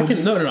Black. I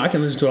can I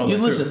can listen to it all the You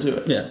way listen through. to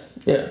it. Yeah.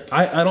 Yeah.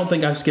 I don't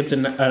think I've skipped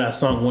a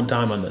song one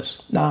time on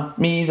this. Nah,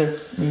 me either.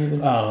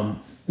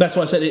 That's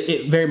why I said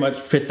it very much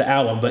fit the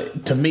album.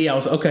 But to me, I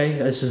was okay.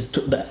 This is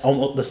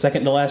almost the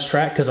second to last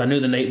track because I knew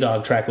the Nate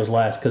Dogg track was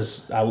last.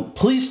 Because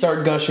Please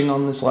start gushing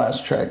on this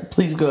last track.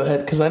 Please go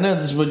ahead, because I know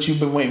this is what you've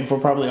been waiting for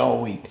probably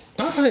all week.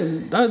 I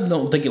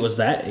don't think it was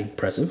that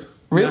impressive.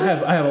 Really?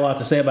 I have a lot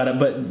to say about it.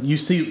 But you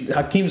see,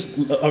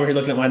 Hakeem's over here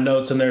looking at my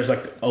notes, and there's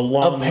like a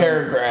long A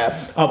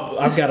paragraph.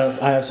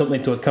 I have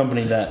something to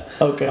accompany that.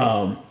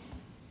 Okay.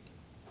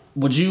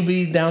 Would you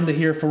be down to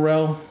hear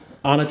Pharrell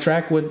on a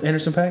track with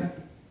Anderson .Paak?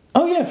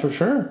 Oh yeah, for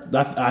sure.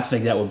 I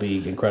think that would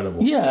be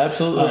incredible. Yeah,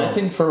 absolutely. I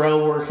think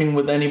Pharrell working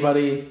with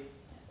anybody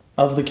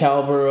of the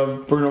caliber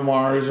of Bruno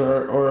Mars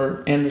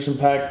or Anderson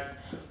 .Paak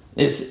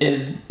is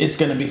it's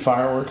going to be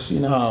fireworks. You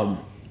know.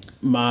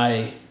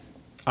 My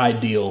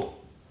ideal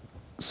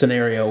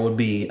scenario would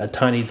be a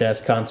Tiny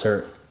Desk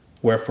concert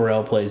where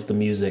Pharrell plays the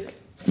music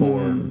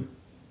for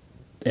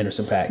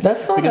Anderson .Paak.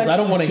 That's not because actually I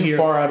don't want to too hear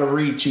far out of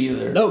reach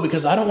either. No,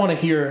 because I don't want to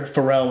hear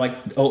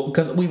Pharrell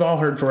because we've all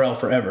heard Pharrell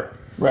forever.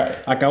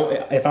 Right. Like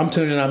if I'm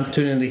tuning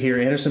in to hear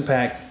Anderson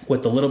 .Paak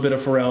with a little bit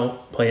of Pharrell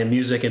playing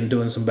music and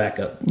doing some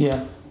backup.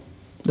 Yeah.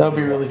 That would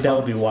be really fun. That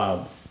would be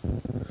wild.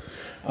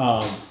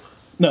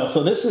 No,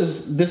 so this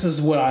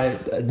is what I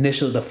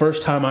initially, the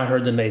first time I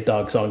heard the Nate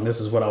Dogg song,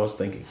 this is what I was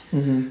thinking.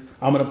 Mm-hmm.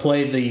 I'm going to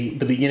play the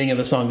beginning of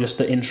the song, just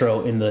the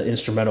intro in the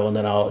instrumental, and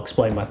then I'll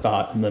explain my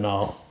thought, and then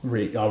I'll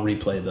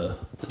replay the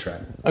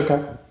track.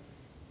 Okay.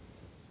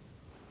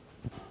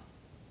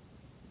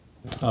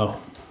 Oh,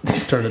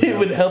 turn it It down.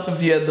 would help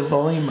if you had the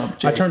volume up,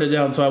 Jake. I turned it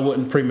down so I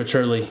wouldn't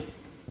prematurely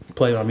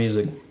play my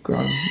music.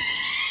 Grunge.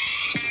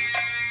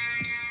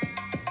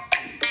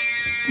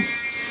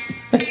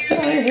 I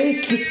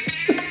hate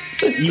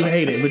this. You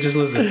hate it, but just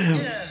listen.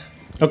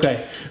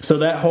 Okay, so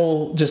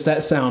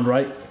that sound,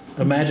 right?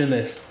 Imagine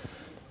this.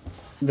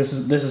 This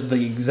is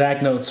the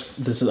exact notes.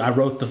 I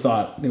wrote the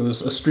thought. It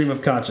was a stream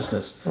of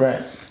consciousness.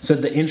 Right.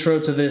 Said the intro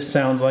to this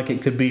sounds like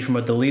it could be from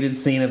a deleted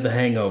scene of The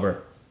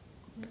Hangover.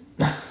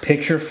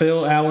 Picture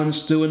Phil, Alan,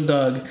 Stu, and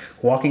Doug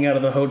walking out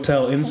of the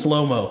hotel in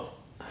slow-mo.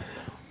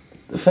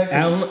 The fact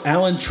that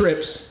Alan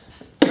trips,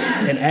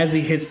 and as he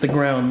hits the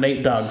ground,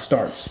 Nate Dogg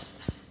starts.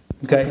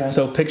 Okay?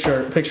 So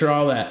picture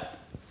all that.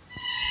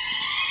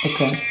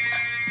 Okay.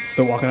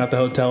 They're walking out the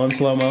hotel in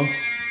slow-mo.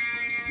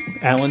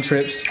 Alan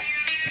trips,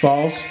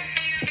 falls,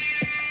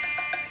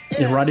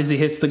 and right as he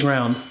hits the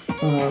ground,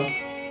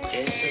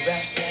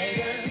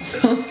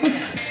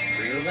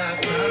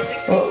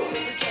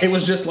 it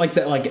was just like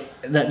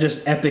that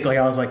just epic. Like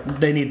I was like,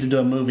 they need to do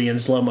a movie in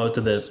slow-mo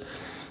to this.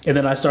 And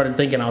then I started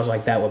thinking, I was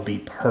like, that would be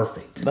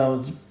perfect. that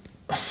was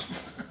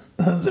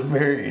a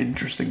very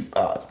interesting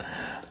thought.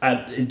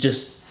 It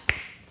just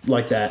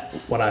like that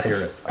when I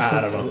hear it. I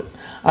don't know.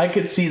 I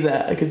could see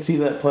that. I could see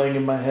that playing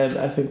in my head.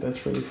 I think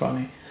that's really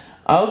funny.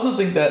 I also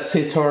think that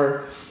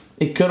sitar,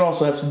 it could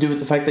also have to do with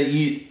the fact that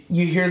you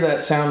hear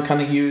that sound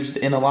kind of used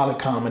in a lot of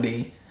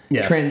comedy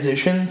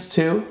transitions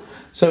too.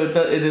 So it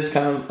is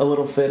kind of a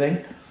little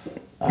fitting.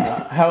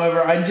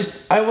 However,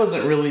 I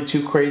wasn't really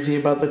too crazy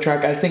about the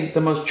track. I think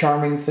the most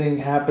charming thing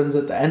happens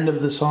at the end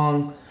of the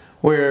song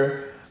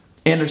where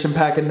Anderson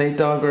 .Paak and Nate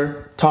Dogg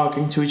are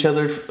talking to each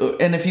other.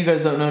 And if you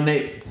guys don't know,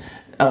 Nate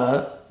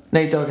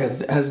Dogg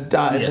has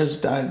died. Yes. Has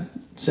died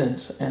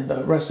since, and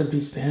rest in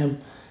peace to him.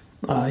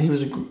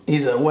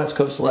 He's a West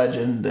Coast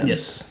legend. And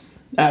Yes.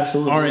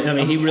 absolutely. All right, I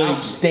mean, he really-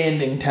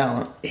 outstanding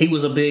talent. He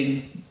was a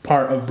big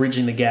part of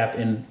bridging the gap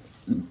in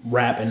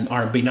rap and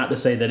R&B. Not to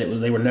say that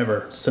they were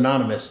never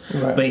synonymous,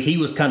 Right. but he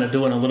was kind of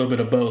doing a little bit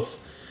of both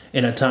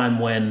in a time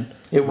when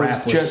It was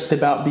rap just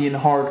about being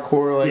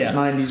hardcore, like Yeah.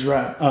 90s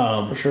rap,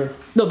 for sure.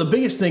 No, the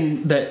biggest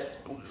thing that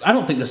I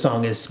don't think the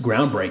song is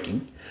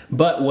groundbreaking,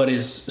 but what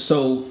is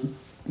so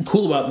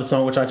cool about the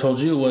song, which I told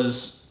you,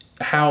 was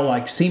how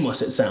like seamless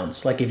it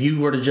sounds. Like if you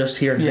were to just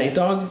hear Nate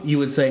Dogg, you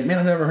would say, "Man,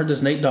 I never heard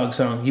this Nate Dogg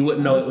song." You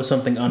wouldn't know it was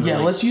something unrelated.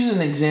 Yeah, let's use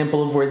an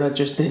example of where that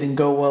just didn't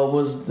go well.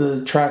 Was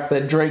the track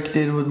that Drake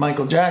did with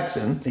Michael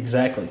Jackson,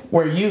 Exactly.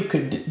 where you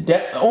could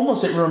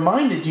almost, it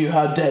reminded you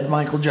how dead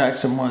Michael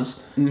Jackson was,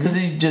 because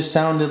he just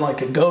sounded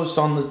like a ghost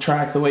on the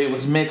track. The way it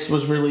was mixed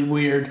was really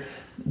weird.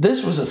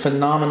 This was a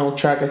phenomenal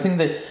track. I think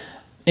that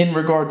in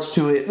regards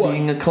to it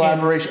being a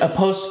collaboration, a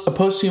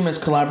posthumous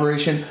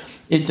collaboration,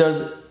 it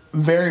does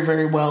very,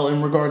 very well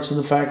in regards to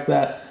the fact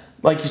that,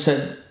 like you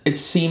said,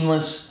 it's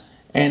seamless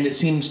and it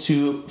seems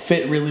to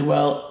fit really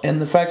well.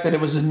 And the fact that it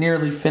was a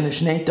nearly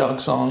finished Nate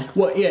Dogg song.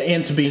 Well, yeah,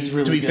 and to be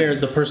really fair,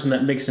 good. the person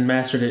that mixed and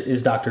mastered it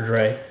is Dr.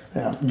 Dre.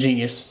 Yeah.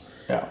 Genius.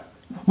 Yeah.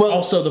 Well,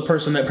 Also, the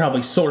person that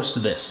probably sourced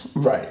this.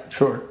 right,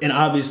 sure. And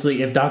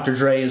obviously, if Dr.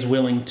 Dre is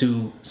willing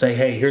to say,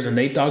 "Hey, here's a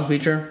Nate Dogg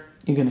feature,"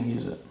 You're going to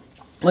use it.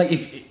 like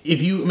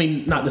if you, I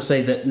mean, not to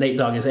say that Nate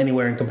Dogg is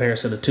anywhere in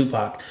comparison to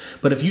Tupac,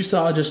 but if you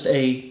saw just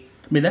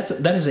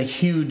that is a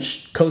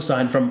huge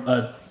cosign from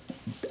a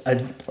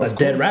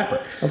dead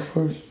rapper. Of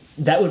course.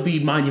 That would be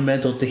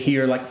monumental to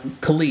hear, like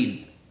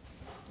Khalid,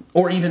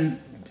 or even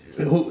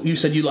who you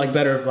said you like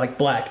better, like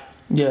Black.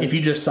 Yeah. If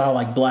you just saw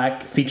like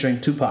Black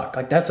featuring Tupac,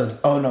 like that's a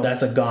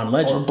gone Or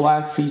legend.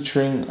 Black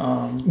featuring,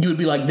 You would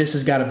be like, this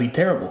has got to be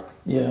terrible.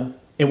 yeah.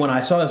 And when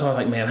I saw this, I was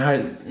like, man,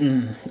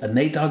 a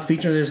Nate Dogg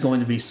feature, there's going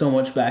to be so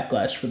much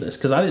backlash for this,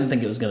 because I didn't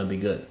think it was going to be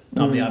good.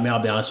 I'll be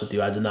honest with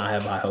you, I did not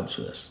have high hopes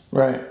for this.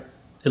 Right,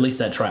 At least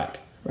that track.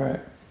 right.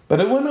 But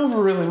it went over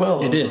really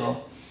well. It did.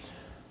 overall.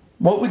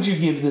 What would you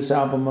give this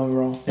album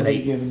overall? What An are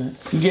you 8. giving it?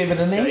 You gave it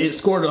an 8? It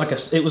scored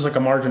it was like a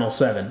marginal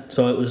 7,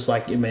 so it was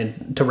like,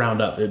 to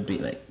round up, it'd be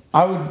an 8.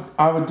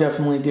 I would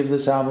definitely give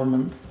this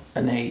album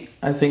an 8.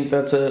 I think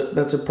that's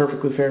a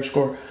perfectly fair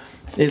score.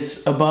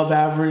 It's above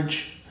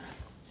average.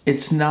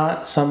 It's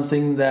not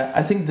something that,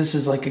 I think this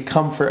is like a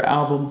comfort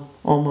album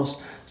almost,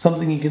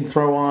 something you can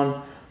throw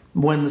on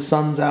when the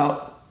sun's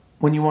out,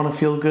 when you want to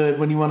feel good,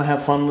 when you want to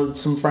have fun with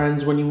some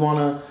friends, when you want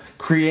to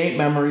create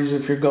memories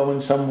if you're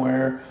going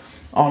somewhere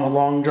on a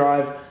long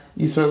drive.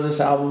 You throw this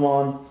album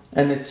on,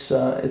 and it's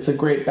a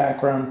great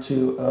background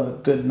to a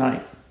good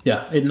night.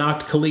 Yeah, it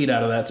knocked Khalid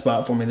out of that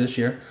spot for me this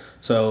year.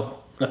 So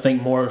I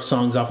think more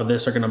songs off of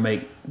this are going to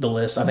make the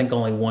list. I think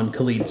only one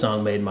Khalid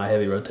song made my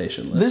heavy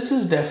rotation list. This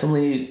is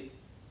definitely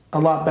a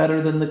lot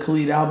better than the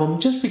Khalid album,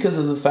 just because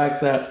of the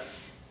fact that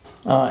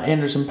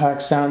Anderson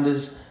 .Paak's sound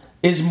is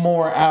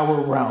more our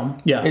realm.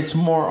 Yeah. It's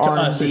more To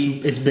R&B. us,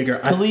 it's bigger.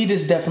 Khalid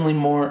is definitely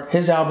more.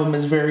 His album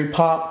is very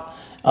pop.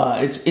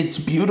 It's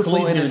beautiful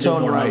Khalid's in gonna its do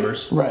own more right.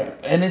 numbers. Right,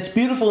 and it's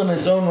beautiful in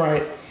its own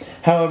right.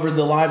 However,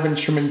 the live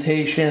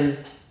instrumentation,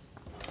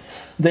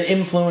 the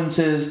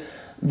influences,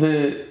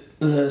 the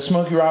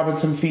Smokey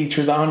Robinson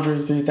feature, the Andre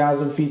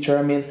 3000 feature.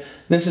 I mean,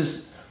 this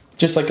is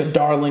just like a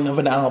darling of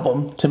an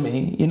album to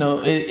me. You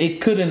know, it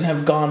couldn't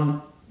have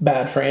gone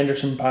bad for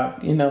Anderson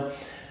 .Paak. You know,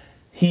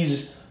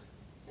 his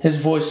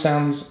voice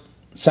sounds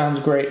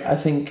great. I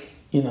think,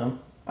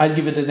 I'd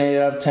give it an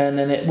 8 out of 10,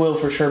 and it will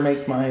for sure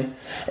make my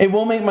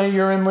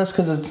year-end list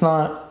because it's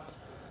not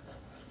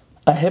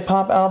a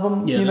hip-hop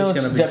album. Yeah, there's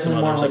it's gonna be definitely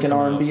some more others like that an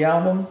come R&B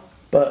album,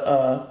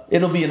 but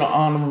it'll be an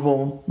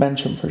honorable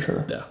mention for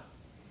sure. Yeah.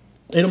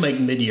 It'll make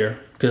mid-year,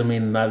 because,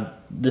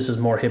 this is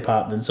more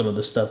hip-hop than some of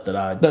the stuff that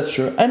I... That's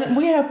true. And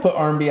we have put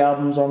R&B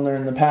albums on there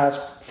in the past.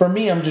 For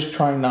me, I'm just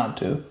trying not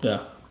to.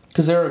 Yeah.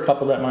 Because there are a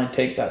couple that might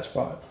take that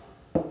spot.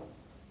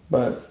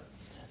 But,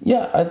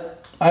 yeah,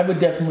 I would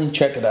definitely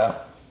check it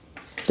out.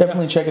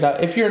 Definitely check it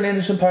out. If you're an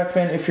Anderson .Paak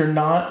fan, if you're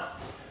not...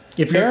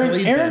 If you're a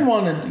Khalid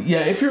fan.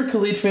 If you're a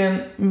Khalid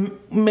fan,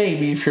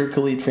 maybe if you're a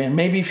Khalid fan.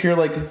 Maybe if you're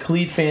like a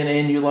Khalid fan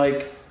and you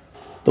like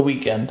The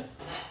Weeknd.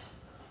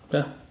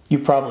 Yeah. You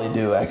probably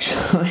do,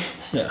 actually.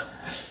 Yeah.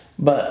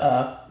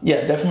 But,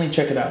 yeah, definitely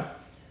check it out.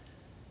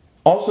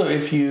 Also,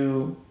 if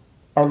you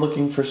are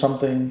looking for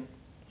something...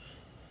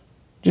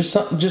 Just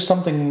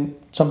something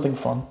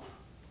fun.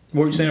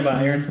 What were you saying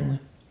about Aaron?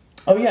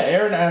 Oh, yeah,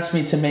 Aaron asked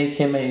me to make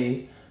him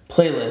a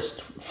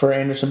playlist for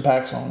Anderson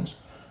 .Paak songs.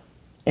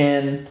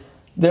 And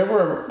there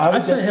were... I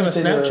sent him a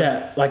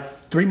Snapchat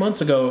like 3 months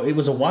ago. It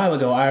was a while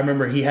ago. I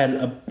remember he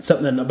had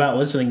something about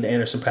listening to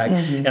Anderson .Paak.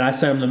 Mm-hmm. And I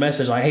sent him the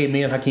message like, hey,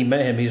 me and Hakeem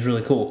met him. He's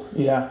really cool.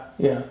 Yeah.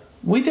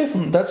 We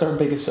definitely... That's our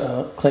biggest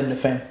claim to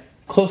fame.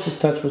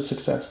 Closest touch with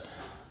success.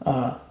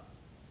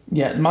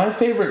 Yeah, my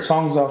favorite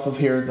songs off of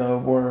here, though,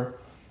 were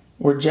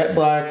Jet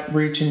Black,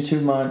 Reaching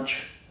Too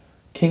Much,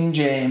 King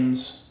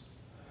James.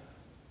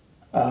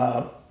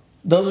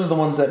 Those are the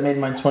ones that made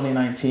my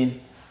 2019.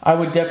 I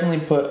would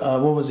definitely put,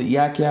 what was it,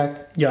 Yak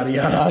Yak? Yada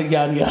yada.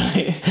 Yada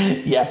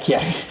Yada. Yak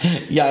Yak.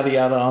 Yada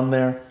Yada on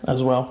there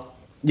as well.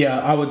 Yeah,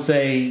 I would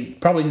say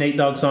probably Nate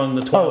Dogg's song,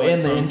 the 12. Oh,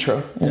 and the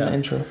intro. The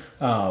intro.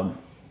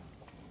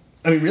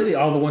 Really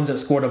all the ones that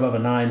scored above a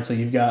 9, so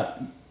you've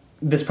got...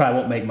 This probably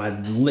won't make my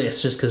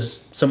list just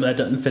because some of that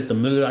doesn't fit the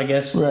mood, I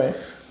guess. Right.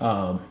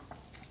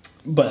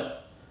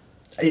 But,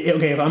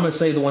 okay, if I'm going to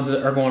say the ones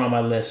that are going on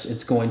my list,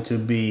 it's going to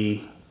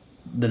be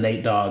the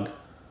Nate Dogg,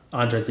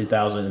 Andre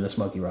 3000, and the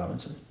Smokey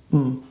Robinson.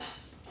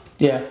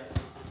 Yeah.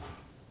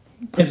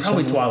 And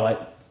probably Twilight.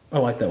 I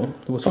like that one.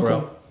 It was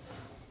Pharrell.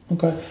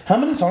 Okay. How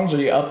many songs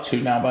are you up to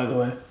now, by the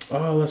way?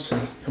 Oh, let's see.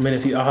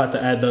 I'll have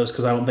to add those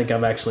because I don't think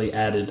I've actually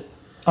added.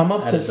 I'm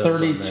up to added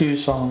those on 32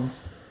 songs.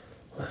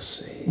 Let's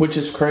see. Which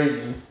is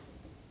crazy.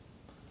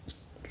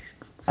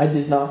 I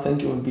did not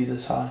think it would be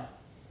this high.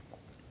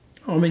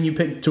 You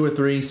picked 2 or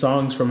 3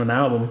 songs from an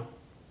album.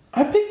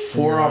 I picked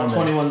 4 You're on off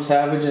there. 21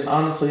 Savage, and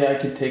honestly, I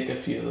could take a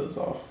few of those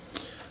off.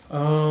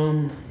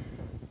 I'm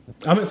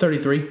at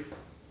 33.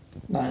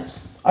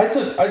 Nice. I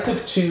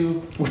took 2.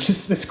 Which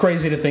is it's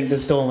crazy to think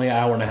that's still only an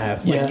hour and a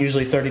half. Yeah. Like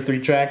usually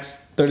 33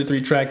 tracks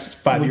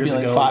 5 Would years be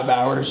like ago. 5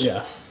 hours.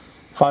 Yeah.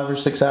 5 or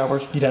 6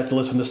 hours. You'd have to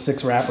listen to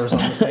 6 rappers on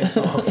the same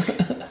song.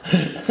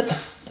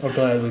 I'm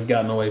glad we've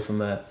gotten away from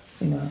that.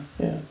 Yeah.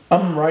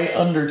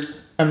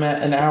 I'm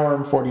at an hour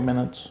and 40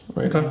 minutes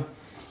right now.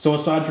 So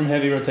aside from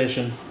heavy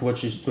rotation,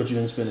 what you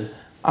been spinning?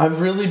 I've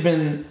really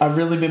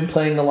been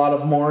playing a lot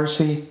of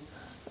Morrissey,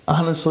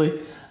 honestly.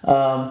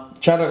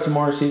 Shout out to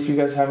Morrissey if you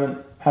guys haven't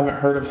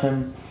heard of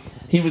him.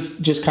 He was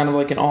just kind of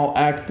like an alt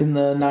act in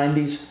the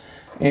 90s,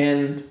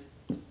 and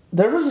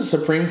there was a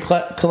Supreme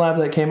collab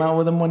that came out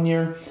with him one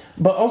year.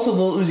 But also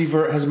Lil Uzi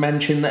Vert has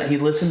mentioned that he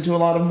listened to a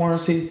lot of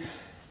Morrissey,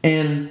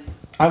 and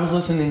I was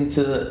listening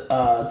to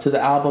the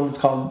album. It's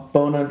called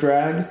Bona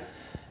Drag,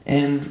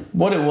 and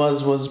what it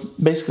was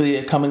basically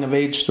a coming of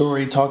age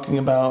story talking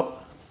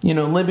about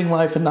living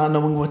life and not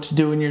knowing what to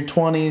do in your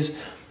 20s.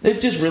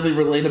 It's just really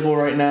relatable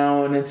right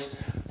now, and it's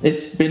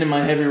been in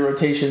my heavy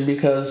rotation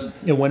because.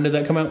 And when did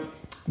that come out?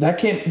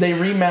 They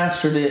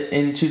remastered it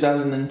in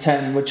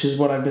 2010, which is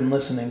what I've been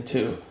listening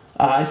to.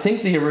 I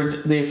think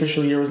the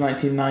official year was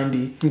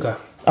 1990. Okay.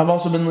 I've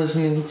also been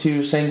listening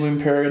to Sanguine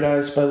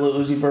Paradise by Lil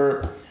Uzi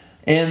Vert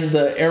and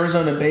the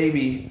Arizona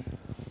Baby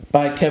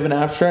by Kevin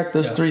Abstract.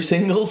 Those 3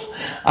 singles,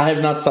 I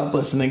have not stopped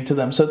listening to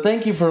them. So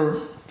thank you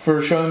for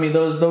showing me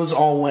those. Those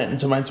all went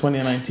into my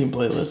 2019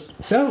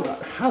 playlist. So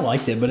I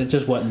liked it, but it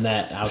just wasn't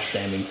that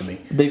outstanding to me.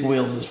 Big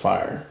Wheels is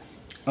fire.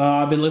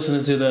 I've been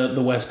listening to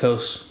the West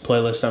Coast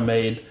playlist I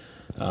made,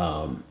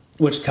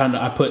 which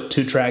I put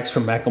 2 tracks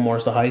from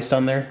Macklemore's The Heist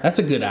on there. That's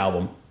a good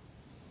album.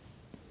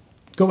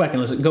 Go back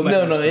and listen.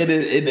 No, it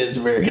is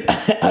very good.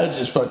 I was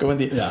just fucking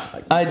with you. Yeah.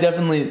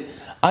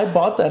 I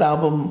bought that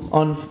album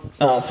on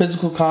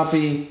physical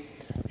copy,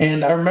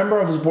 and I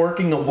remember I was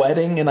working a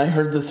wedding and I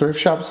heard the Thrift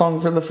Shop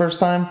song for the first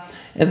time,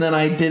 and then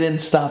I didn't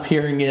stop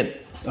hearing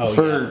it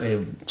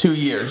for 2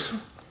 years.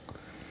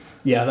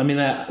 Yeah,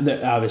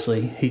 that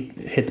obviously he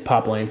hit the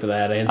pop lane for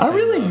that. And I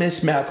really miss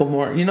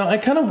Macklemore. I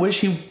kind of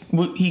wish he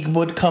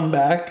would come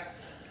back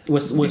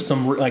with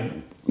some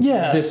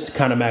this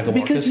kind of Macklemore,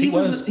 because he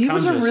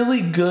was a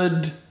really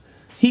good.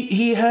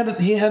 He had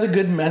a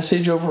good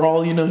message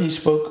overall. He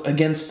spoke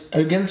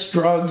against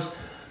drugs.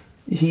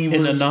 He was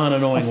in a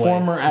non-annoying way.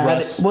 Former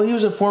addict. Well, he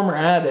was a former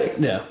addict.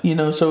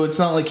 Yeah. So it's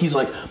not like he's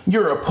like,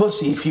 you're a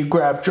pussy if you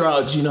grab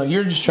drugs.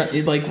 You're just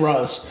trying, like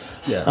Russ.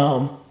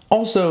 Yeah.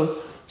 Also,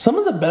 some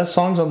of the best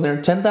songs on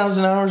there.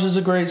 10,000 Hours is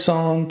a great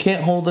song.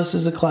 Can't Hold Us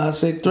is a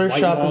classic. Thrift White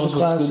Shop Walls is a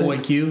with classic.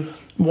 Schoolboy Q.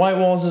 White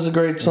Walls is a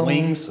great song.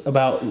 Wings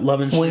about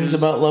loving Wings shoes.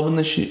 about loving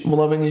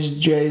loving his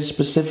J's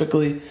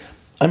specifically.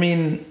 I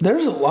mean,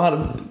 there's a lot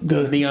of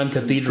good. Neon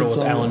Cathedral good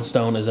with songs. Alan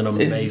Stone is an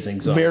amazing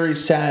It's song. very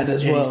sad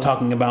as and well. he's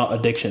talking about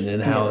addiction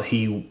and how Yeah.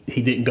 he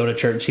didn't go to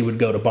church, he would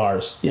go to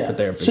bars for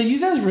therapy. So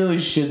you guys really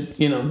should,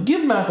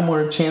 give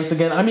Macklemore a chance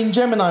again. I mean,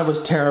 Gemini was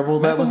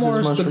terrible. That was his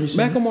most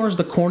recent. Macklemore's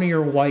the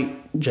cornier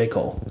white J.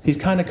 Cole. He's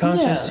kind of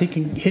conscious. Yeah. He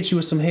can hit you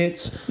with some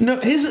hits.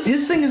 No,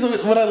 his thing is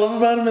what I love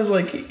about him is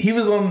like he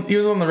was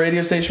on the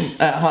radio station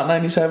at Hot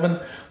 97,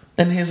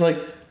 and he's like,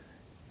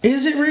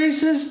 "Is it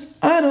racist?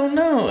 I don't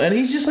know." And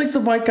he's just like the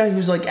white guy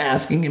who's like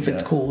asking if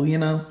it's cool,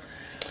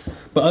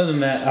 But other than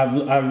that,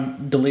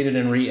 I've deleted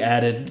and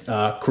re-added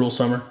Cruel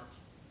Summer.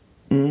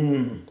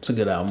 It's a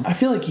good album. I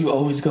feel like you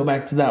always go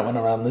back to that one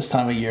around this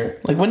time of year.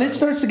 Like when it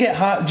starts to get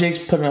hot, Jake's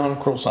putting on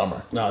Cruel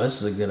Summer. No, this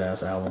is a good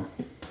ass album.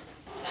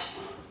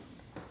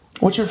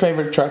 What's your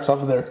favorite tracks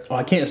off of there? Oh,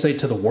 I can't say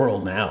To the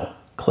World now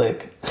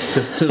Click.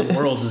 because To the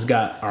World has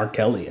got R.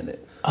 Kelly in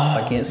it. So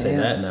I can't say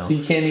that now. So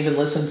you can't even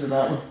listen to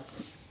that one.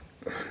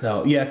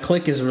 No, yeah,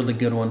 Click is a really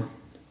good one.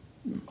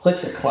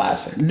 Click's a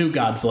classic. New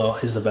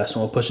Godflow is the best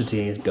one. Pusha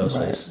T and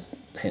Ghostface,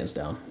 hands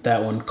down.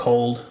 That one,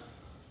 Cold.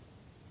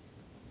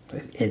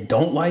 And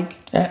Don't Like.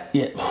 Yeah.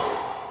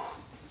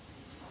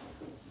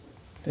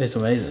 It's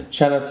amazing.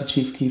 Shout out to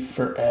Chief Keef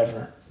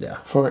forever. Yeah.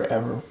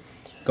 Forever.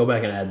 Go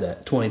back and add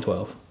that.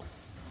 2012.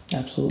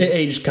 Absolutely. It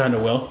aged kind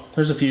of well.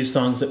 There's a few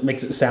songs that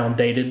makes it sound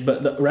dated,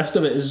 but the rest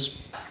of it is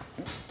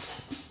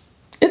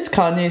It's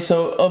Kanye,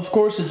 so of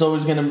course it's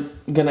always gonna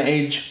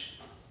age.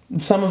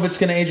 Some of it's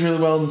gonna age really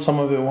well, and some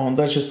of it won't.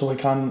 That's just the way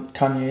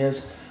Kanye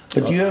is.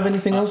 But do you have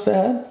anything else to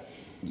add?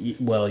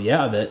 well,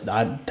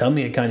 yeah. Tell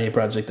me a Kanye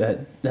project that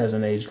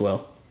hasn't aged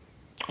well.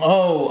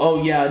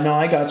 Oh yeah. No,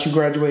 I got you.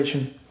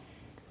 Graduation.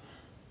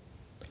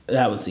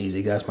 That was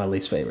easy. That's my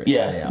least favorite.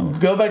 Yeah. album.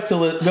 Go back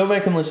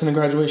and listen to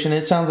Graduation.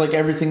 It sounds like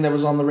everything that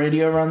was on the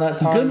radio around that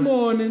time. Good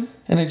morning.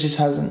 And it just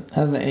hasn't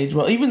aged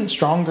well. Even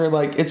Stronger,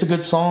 like it's a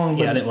good song.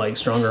 But Yeah, I didn't like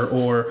Stronger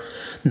or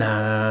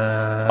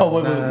Nah. Oh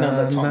wait, no,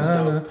 that song's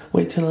dope.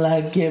 Wait till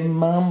I get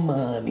my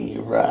money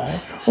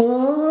right.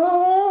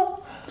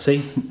 Oh,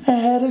 See, I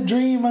had a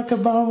dream I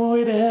could buy my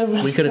way to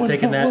heaven. we could have When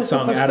taken I that woke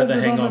song up, I out of The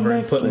spent it on a Hangover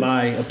and put necklace.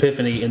 My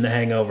Epiphany in The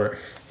Hangover,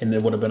 and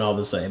it would have been all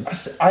the same.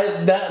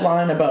 That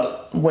line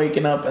about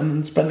waking up and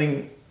then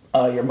spending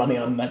your money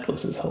on a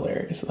necklace is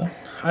hilarious, though.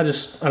 I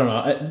don't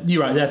know.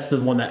 You're right. That's the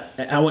one that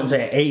I wouldn't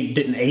say it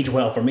didn't age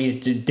well for me.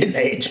 It didn't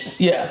age.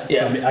 Yeah.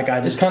 Like, I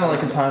it's just- kind of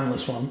like a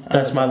timeless one.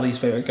 That's my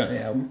least favorite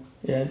Kanye album,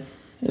 Yeah.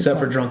 except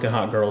for Drunken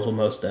Hot Girls with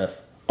Mos Def.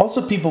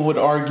 Also, people would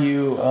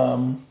argue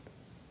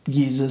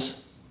Yeezus.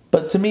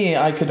 But to me,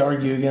 I could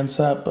argue against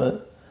that,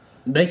 but...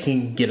 They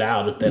can get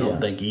out if they Yeah.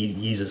 don't think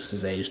Jesus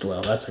has aged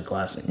well. That's a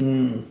classic.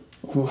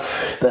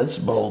 Oof, that's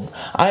bold.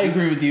 I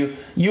agree with you.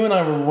 You and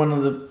I were one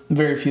of the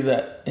very few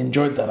that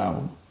enjoyed that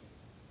album.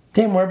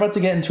 Damn, we're about to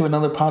get into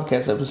another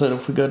podcast episode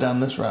if we go down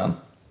this route.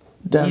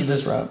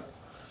 This route.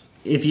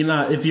 If you're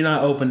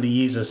not open to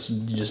Jesus,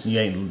 you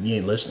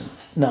ain't listening.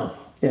 No,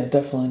 yeah,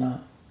 definitely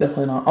not.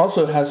 Definitely not.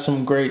 Also, it has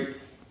some great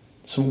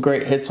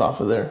hits off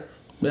of there.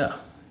 Yeah.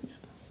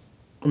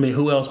 I mean,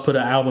 who else put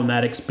an album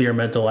that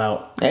experimental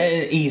out?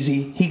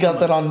 Easy. He got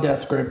that on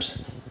Death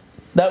Grips.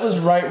 That was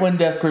right when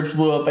Death Grips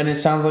blew up, and it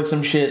sounds like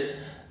some shit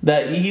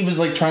that he was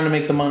like trying to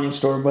make the Money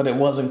Store, but it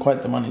wasn't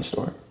quite the Money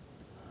Store.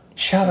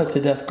 Shout out to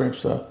Death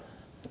Grips though.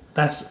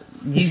 That's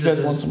you guys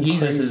want some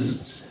Jesus crazy-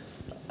 is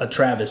a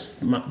Travis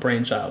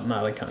brainchild,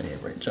 not a Kanye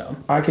brainchild.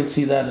 I could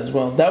see that as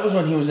well. That was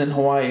when he was in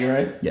Hawaii,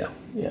 right? Yeah.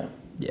 Yeah.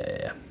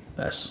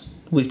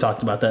 We've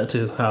talked about that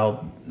too.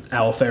 How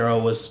Al Farrow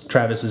was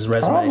Travis's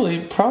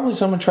resume. Probably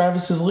some of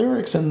Travis's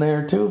lyrics in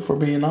there too, if we're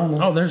being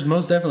honest. Oh, there's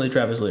most definitely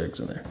Travis lyrics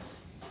in there.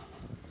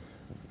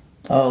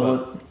 Oh,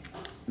 look.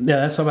 Yeah,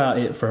 that's about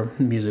it for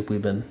music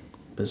we've been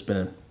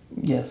spinning.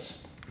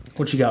 Yes.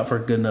 What you got for a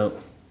good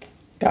note?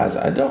 Guys,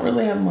 I don't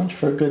really have much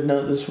for a good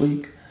note this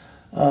week.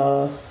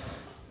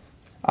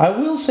 I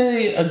will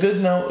say a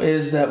good note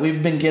is that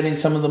we've been getting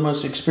some of the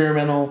most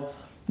experimental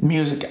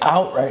music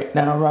out right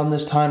now around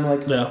this time.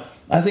 Like, Yeah.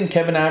 I think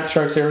Kevin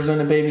Abstract's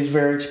Arizona Baby is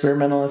very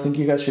experimental. I think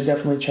you guys should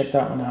definitely check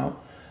that one out.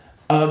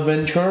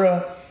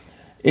 Ventura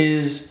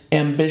is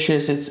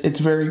ambitious. It's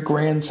very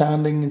grand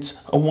sounding.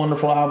 It's a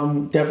wonderful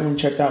album. Definitely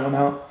check that one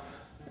out.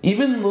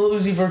 Even Lil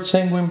Uzi Vert's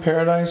Sanguine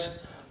Paradise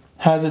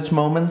has its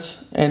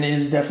moments and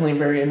is definitely a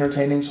very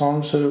entertaining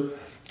song. So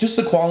just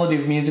the quality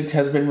of music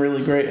has been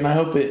really great, and I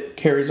hope it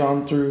carries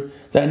on through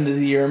the end of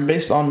the year. And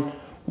based on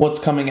what's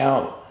coming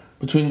out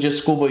between just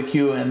Schoolboy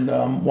Q and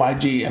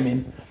YG, I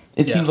mean,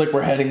 it Yeah. seems like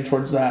we're heading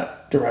towards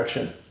that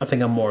direction. I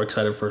think I'm more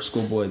excited for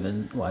Schoolboy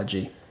than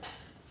YG.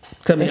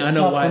 'Cause, I mean, It's I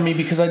know tough why. for me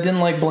because I didn't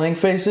like Blank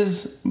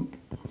Faces,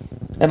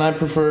 and I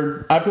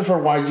prefer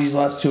YG's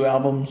last two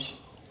albums,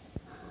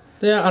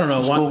 Yeah, I don't know.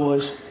 Why,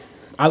 Schoolboy's.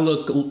 I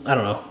don't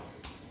know.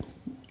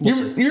 We'll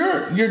see.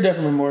 You're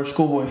definitely more a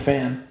Schoolboy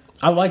fan.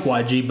 I like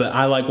YG, but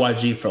I like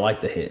YG for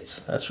like the hits.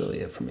 That's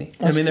really it for me.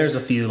 I mean, there's a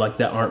few like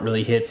that aren't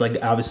really hits.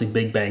 Like obviously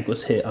Big Bank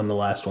was hit on the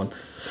last one,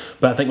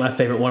 but I think my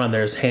favorite one on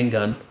there is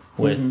Handgun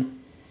with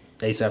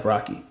A$AP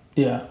Rocky.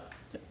 Yeah.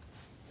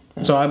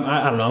 So I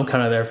don't know. I'm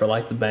kind of there for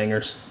like the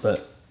bangers, but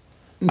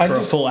for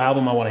a full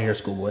album, I want to hear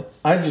Schoolboy.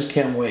 I just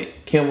can't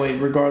wait. Can't wait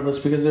regardless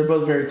because they're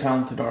both very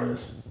talented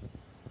artists.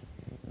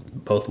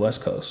 Both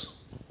West Coast.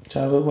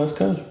 Shout out to the West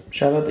Coast.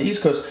 Shout out the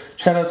East Coast.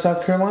 Shout out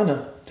South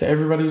Carolina. To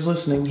everybody who's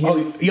listening. Here.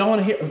 Oh, y'all want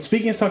to hear?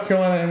 Speaking of South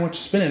Carolina and what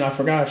you're spinning, I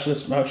forgot. I should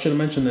have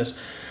mentioned this.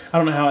 I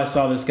don't know how I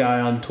saw this guy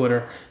on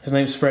Twitter. His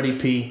name's Freddie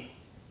P.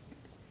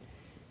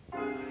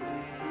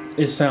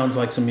 It sounds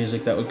like some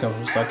music that would come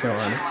from South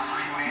Carolina.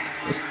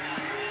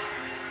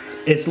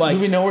 It's like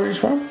Do we know where he's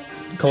from?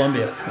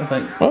 Columbia, I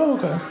think. Oh,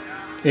 okay.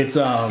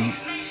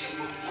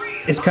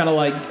 It's kind of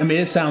like, I mean,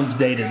 it sounds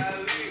dated.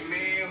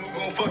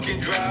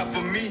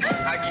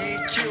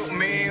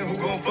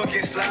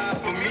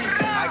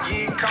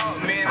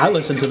 I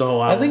listened to the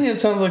whole album. I think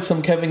it sounds like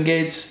some Kevin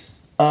Gates.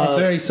 It's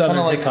very southern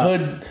kind of like hip-hop.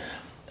 hood.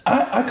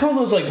 I call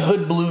those like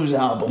hood blues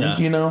albums. Yeah.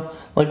 You know,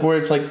 like where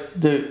it's like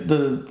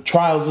the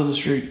trials of the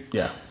street.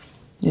 Yeah.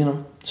 You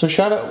know. So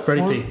shout out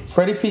Freddie P.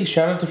 Freddie P.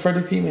 Shout out to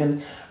Freddie P.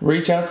 Man,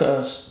 reach out to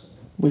us.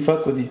 We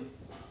fuck with you.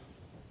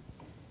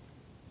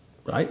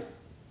 Right?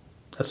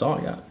 That's all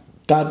I got.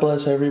 God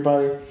bless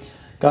everybody.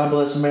 God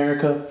bless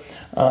America.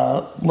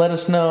 Let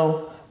us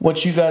know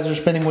what you guys are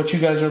spending, what you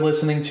guys are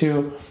listening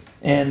to.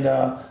 And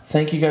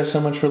thank you guys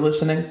so much for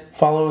listening.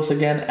 Follow us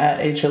again at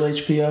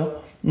HLHPO.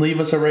 Leave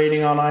us a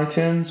rating on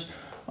iTunes.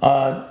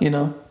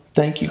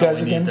 Thank you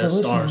guys again for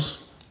listening.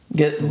 Stars.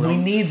 We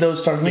need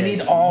those stars. We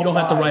need all. You don't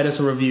have to 5. write us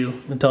a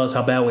review and tell us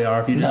how bad we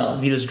are. If you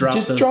just drop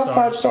Just those drop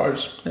stars. 5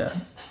 stars. Yeah,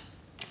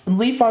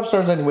 Leave 5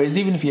 stars anyways,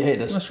 even if you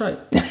hate us. that's right.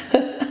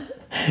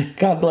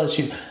 God bless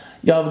you.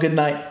 Y'all have a good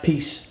night.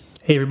 Peace.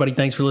 Hey everybody,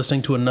 thanks for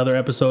listening to another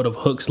episode of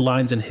Hooks,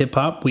 Lines, and Hip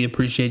Hop. We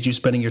appreciate you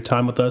spending your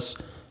time with us.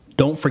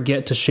 Don't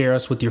forget to share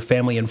us with your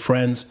family and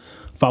friends.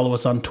 Follow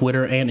us on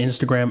Twitter and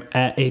Instagram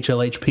at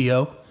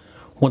HLHPO.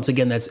 Once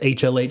again, that's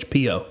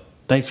HLHPO.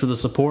 Thanks for the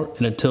support,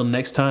 and until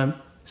next time,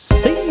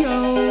 see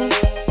y'all!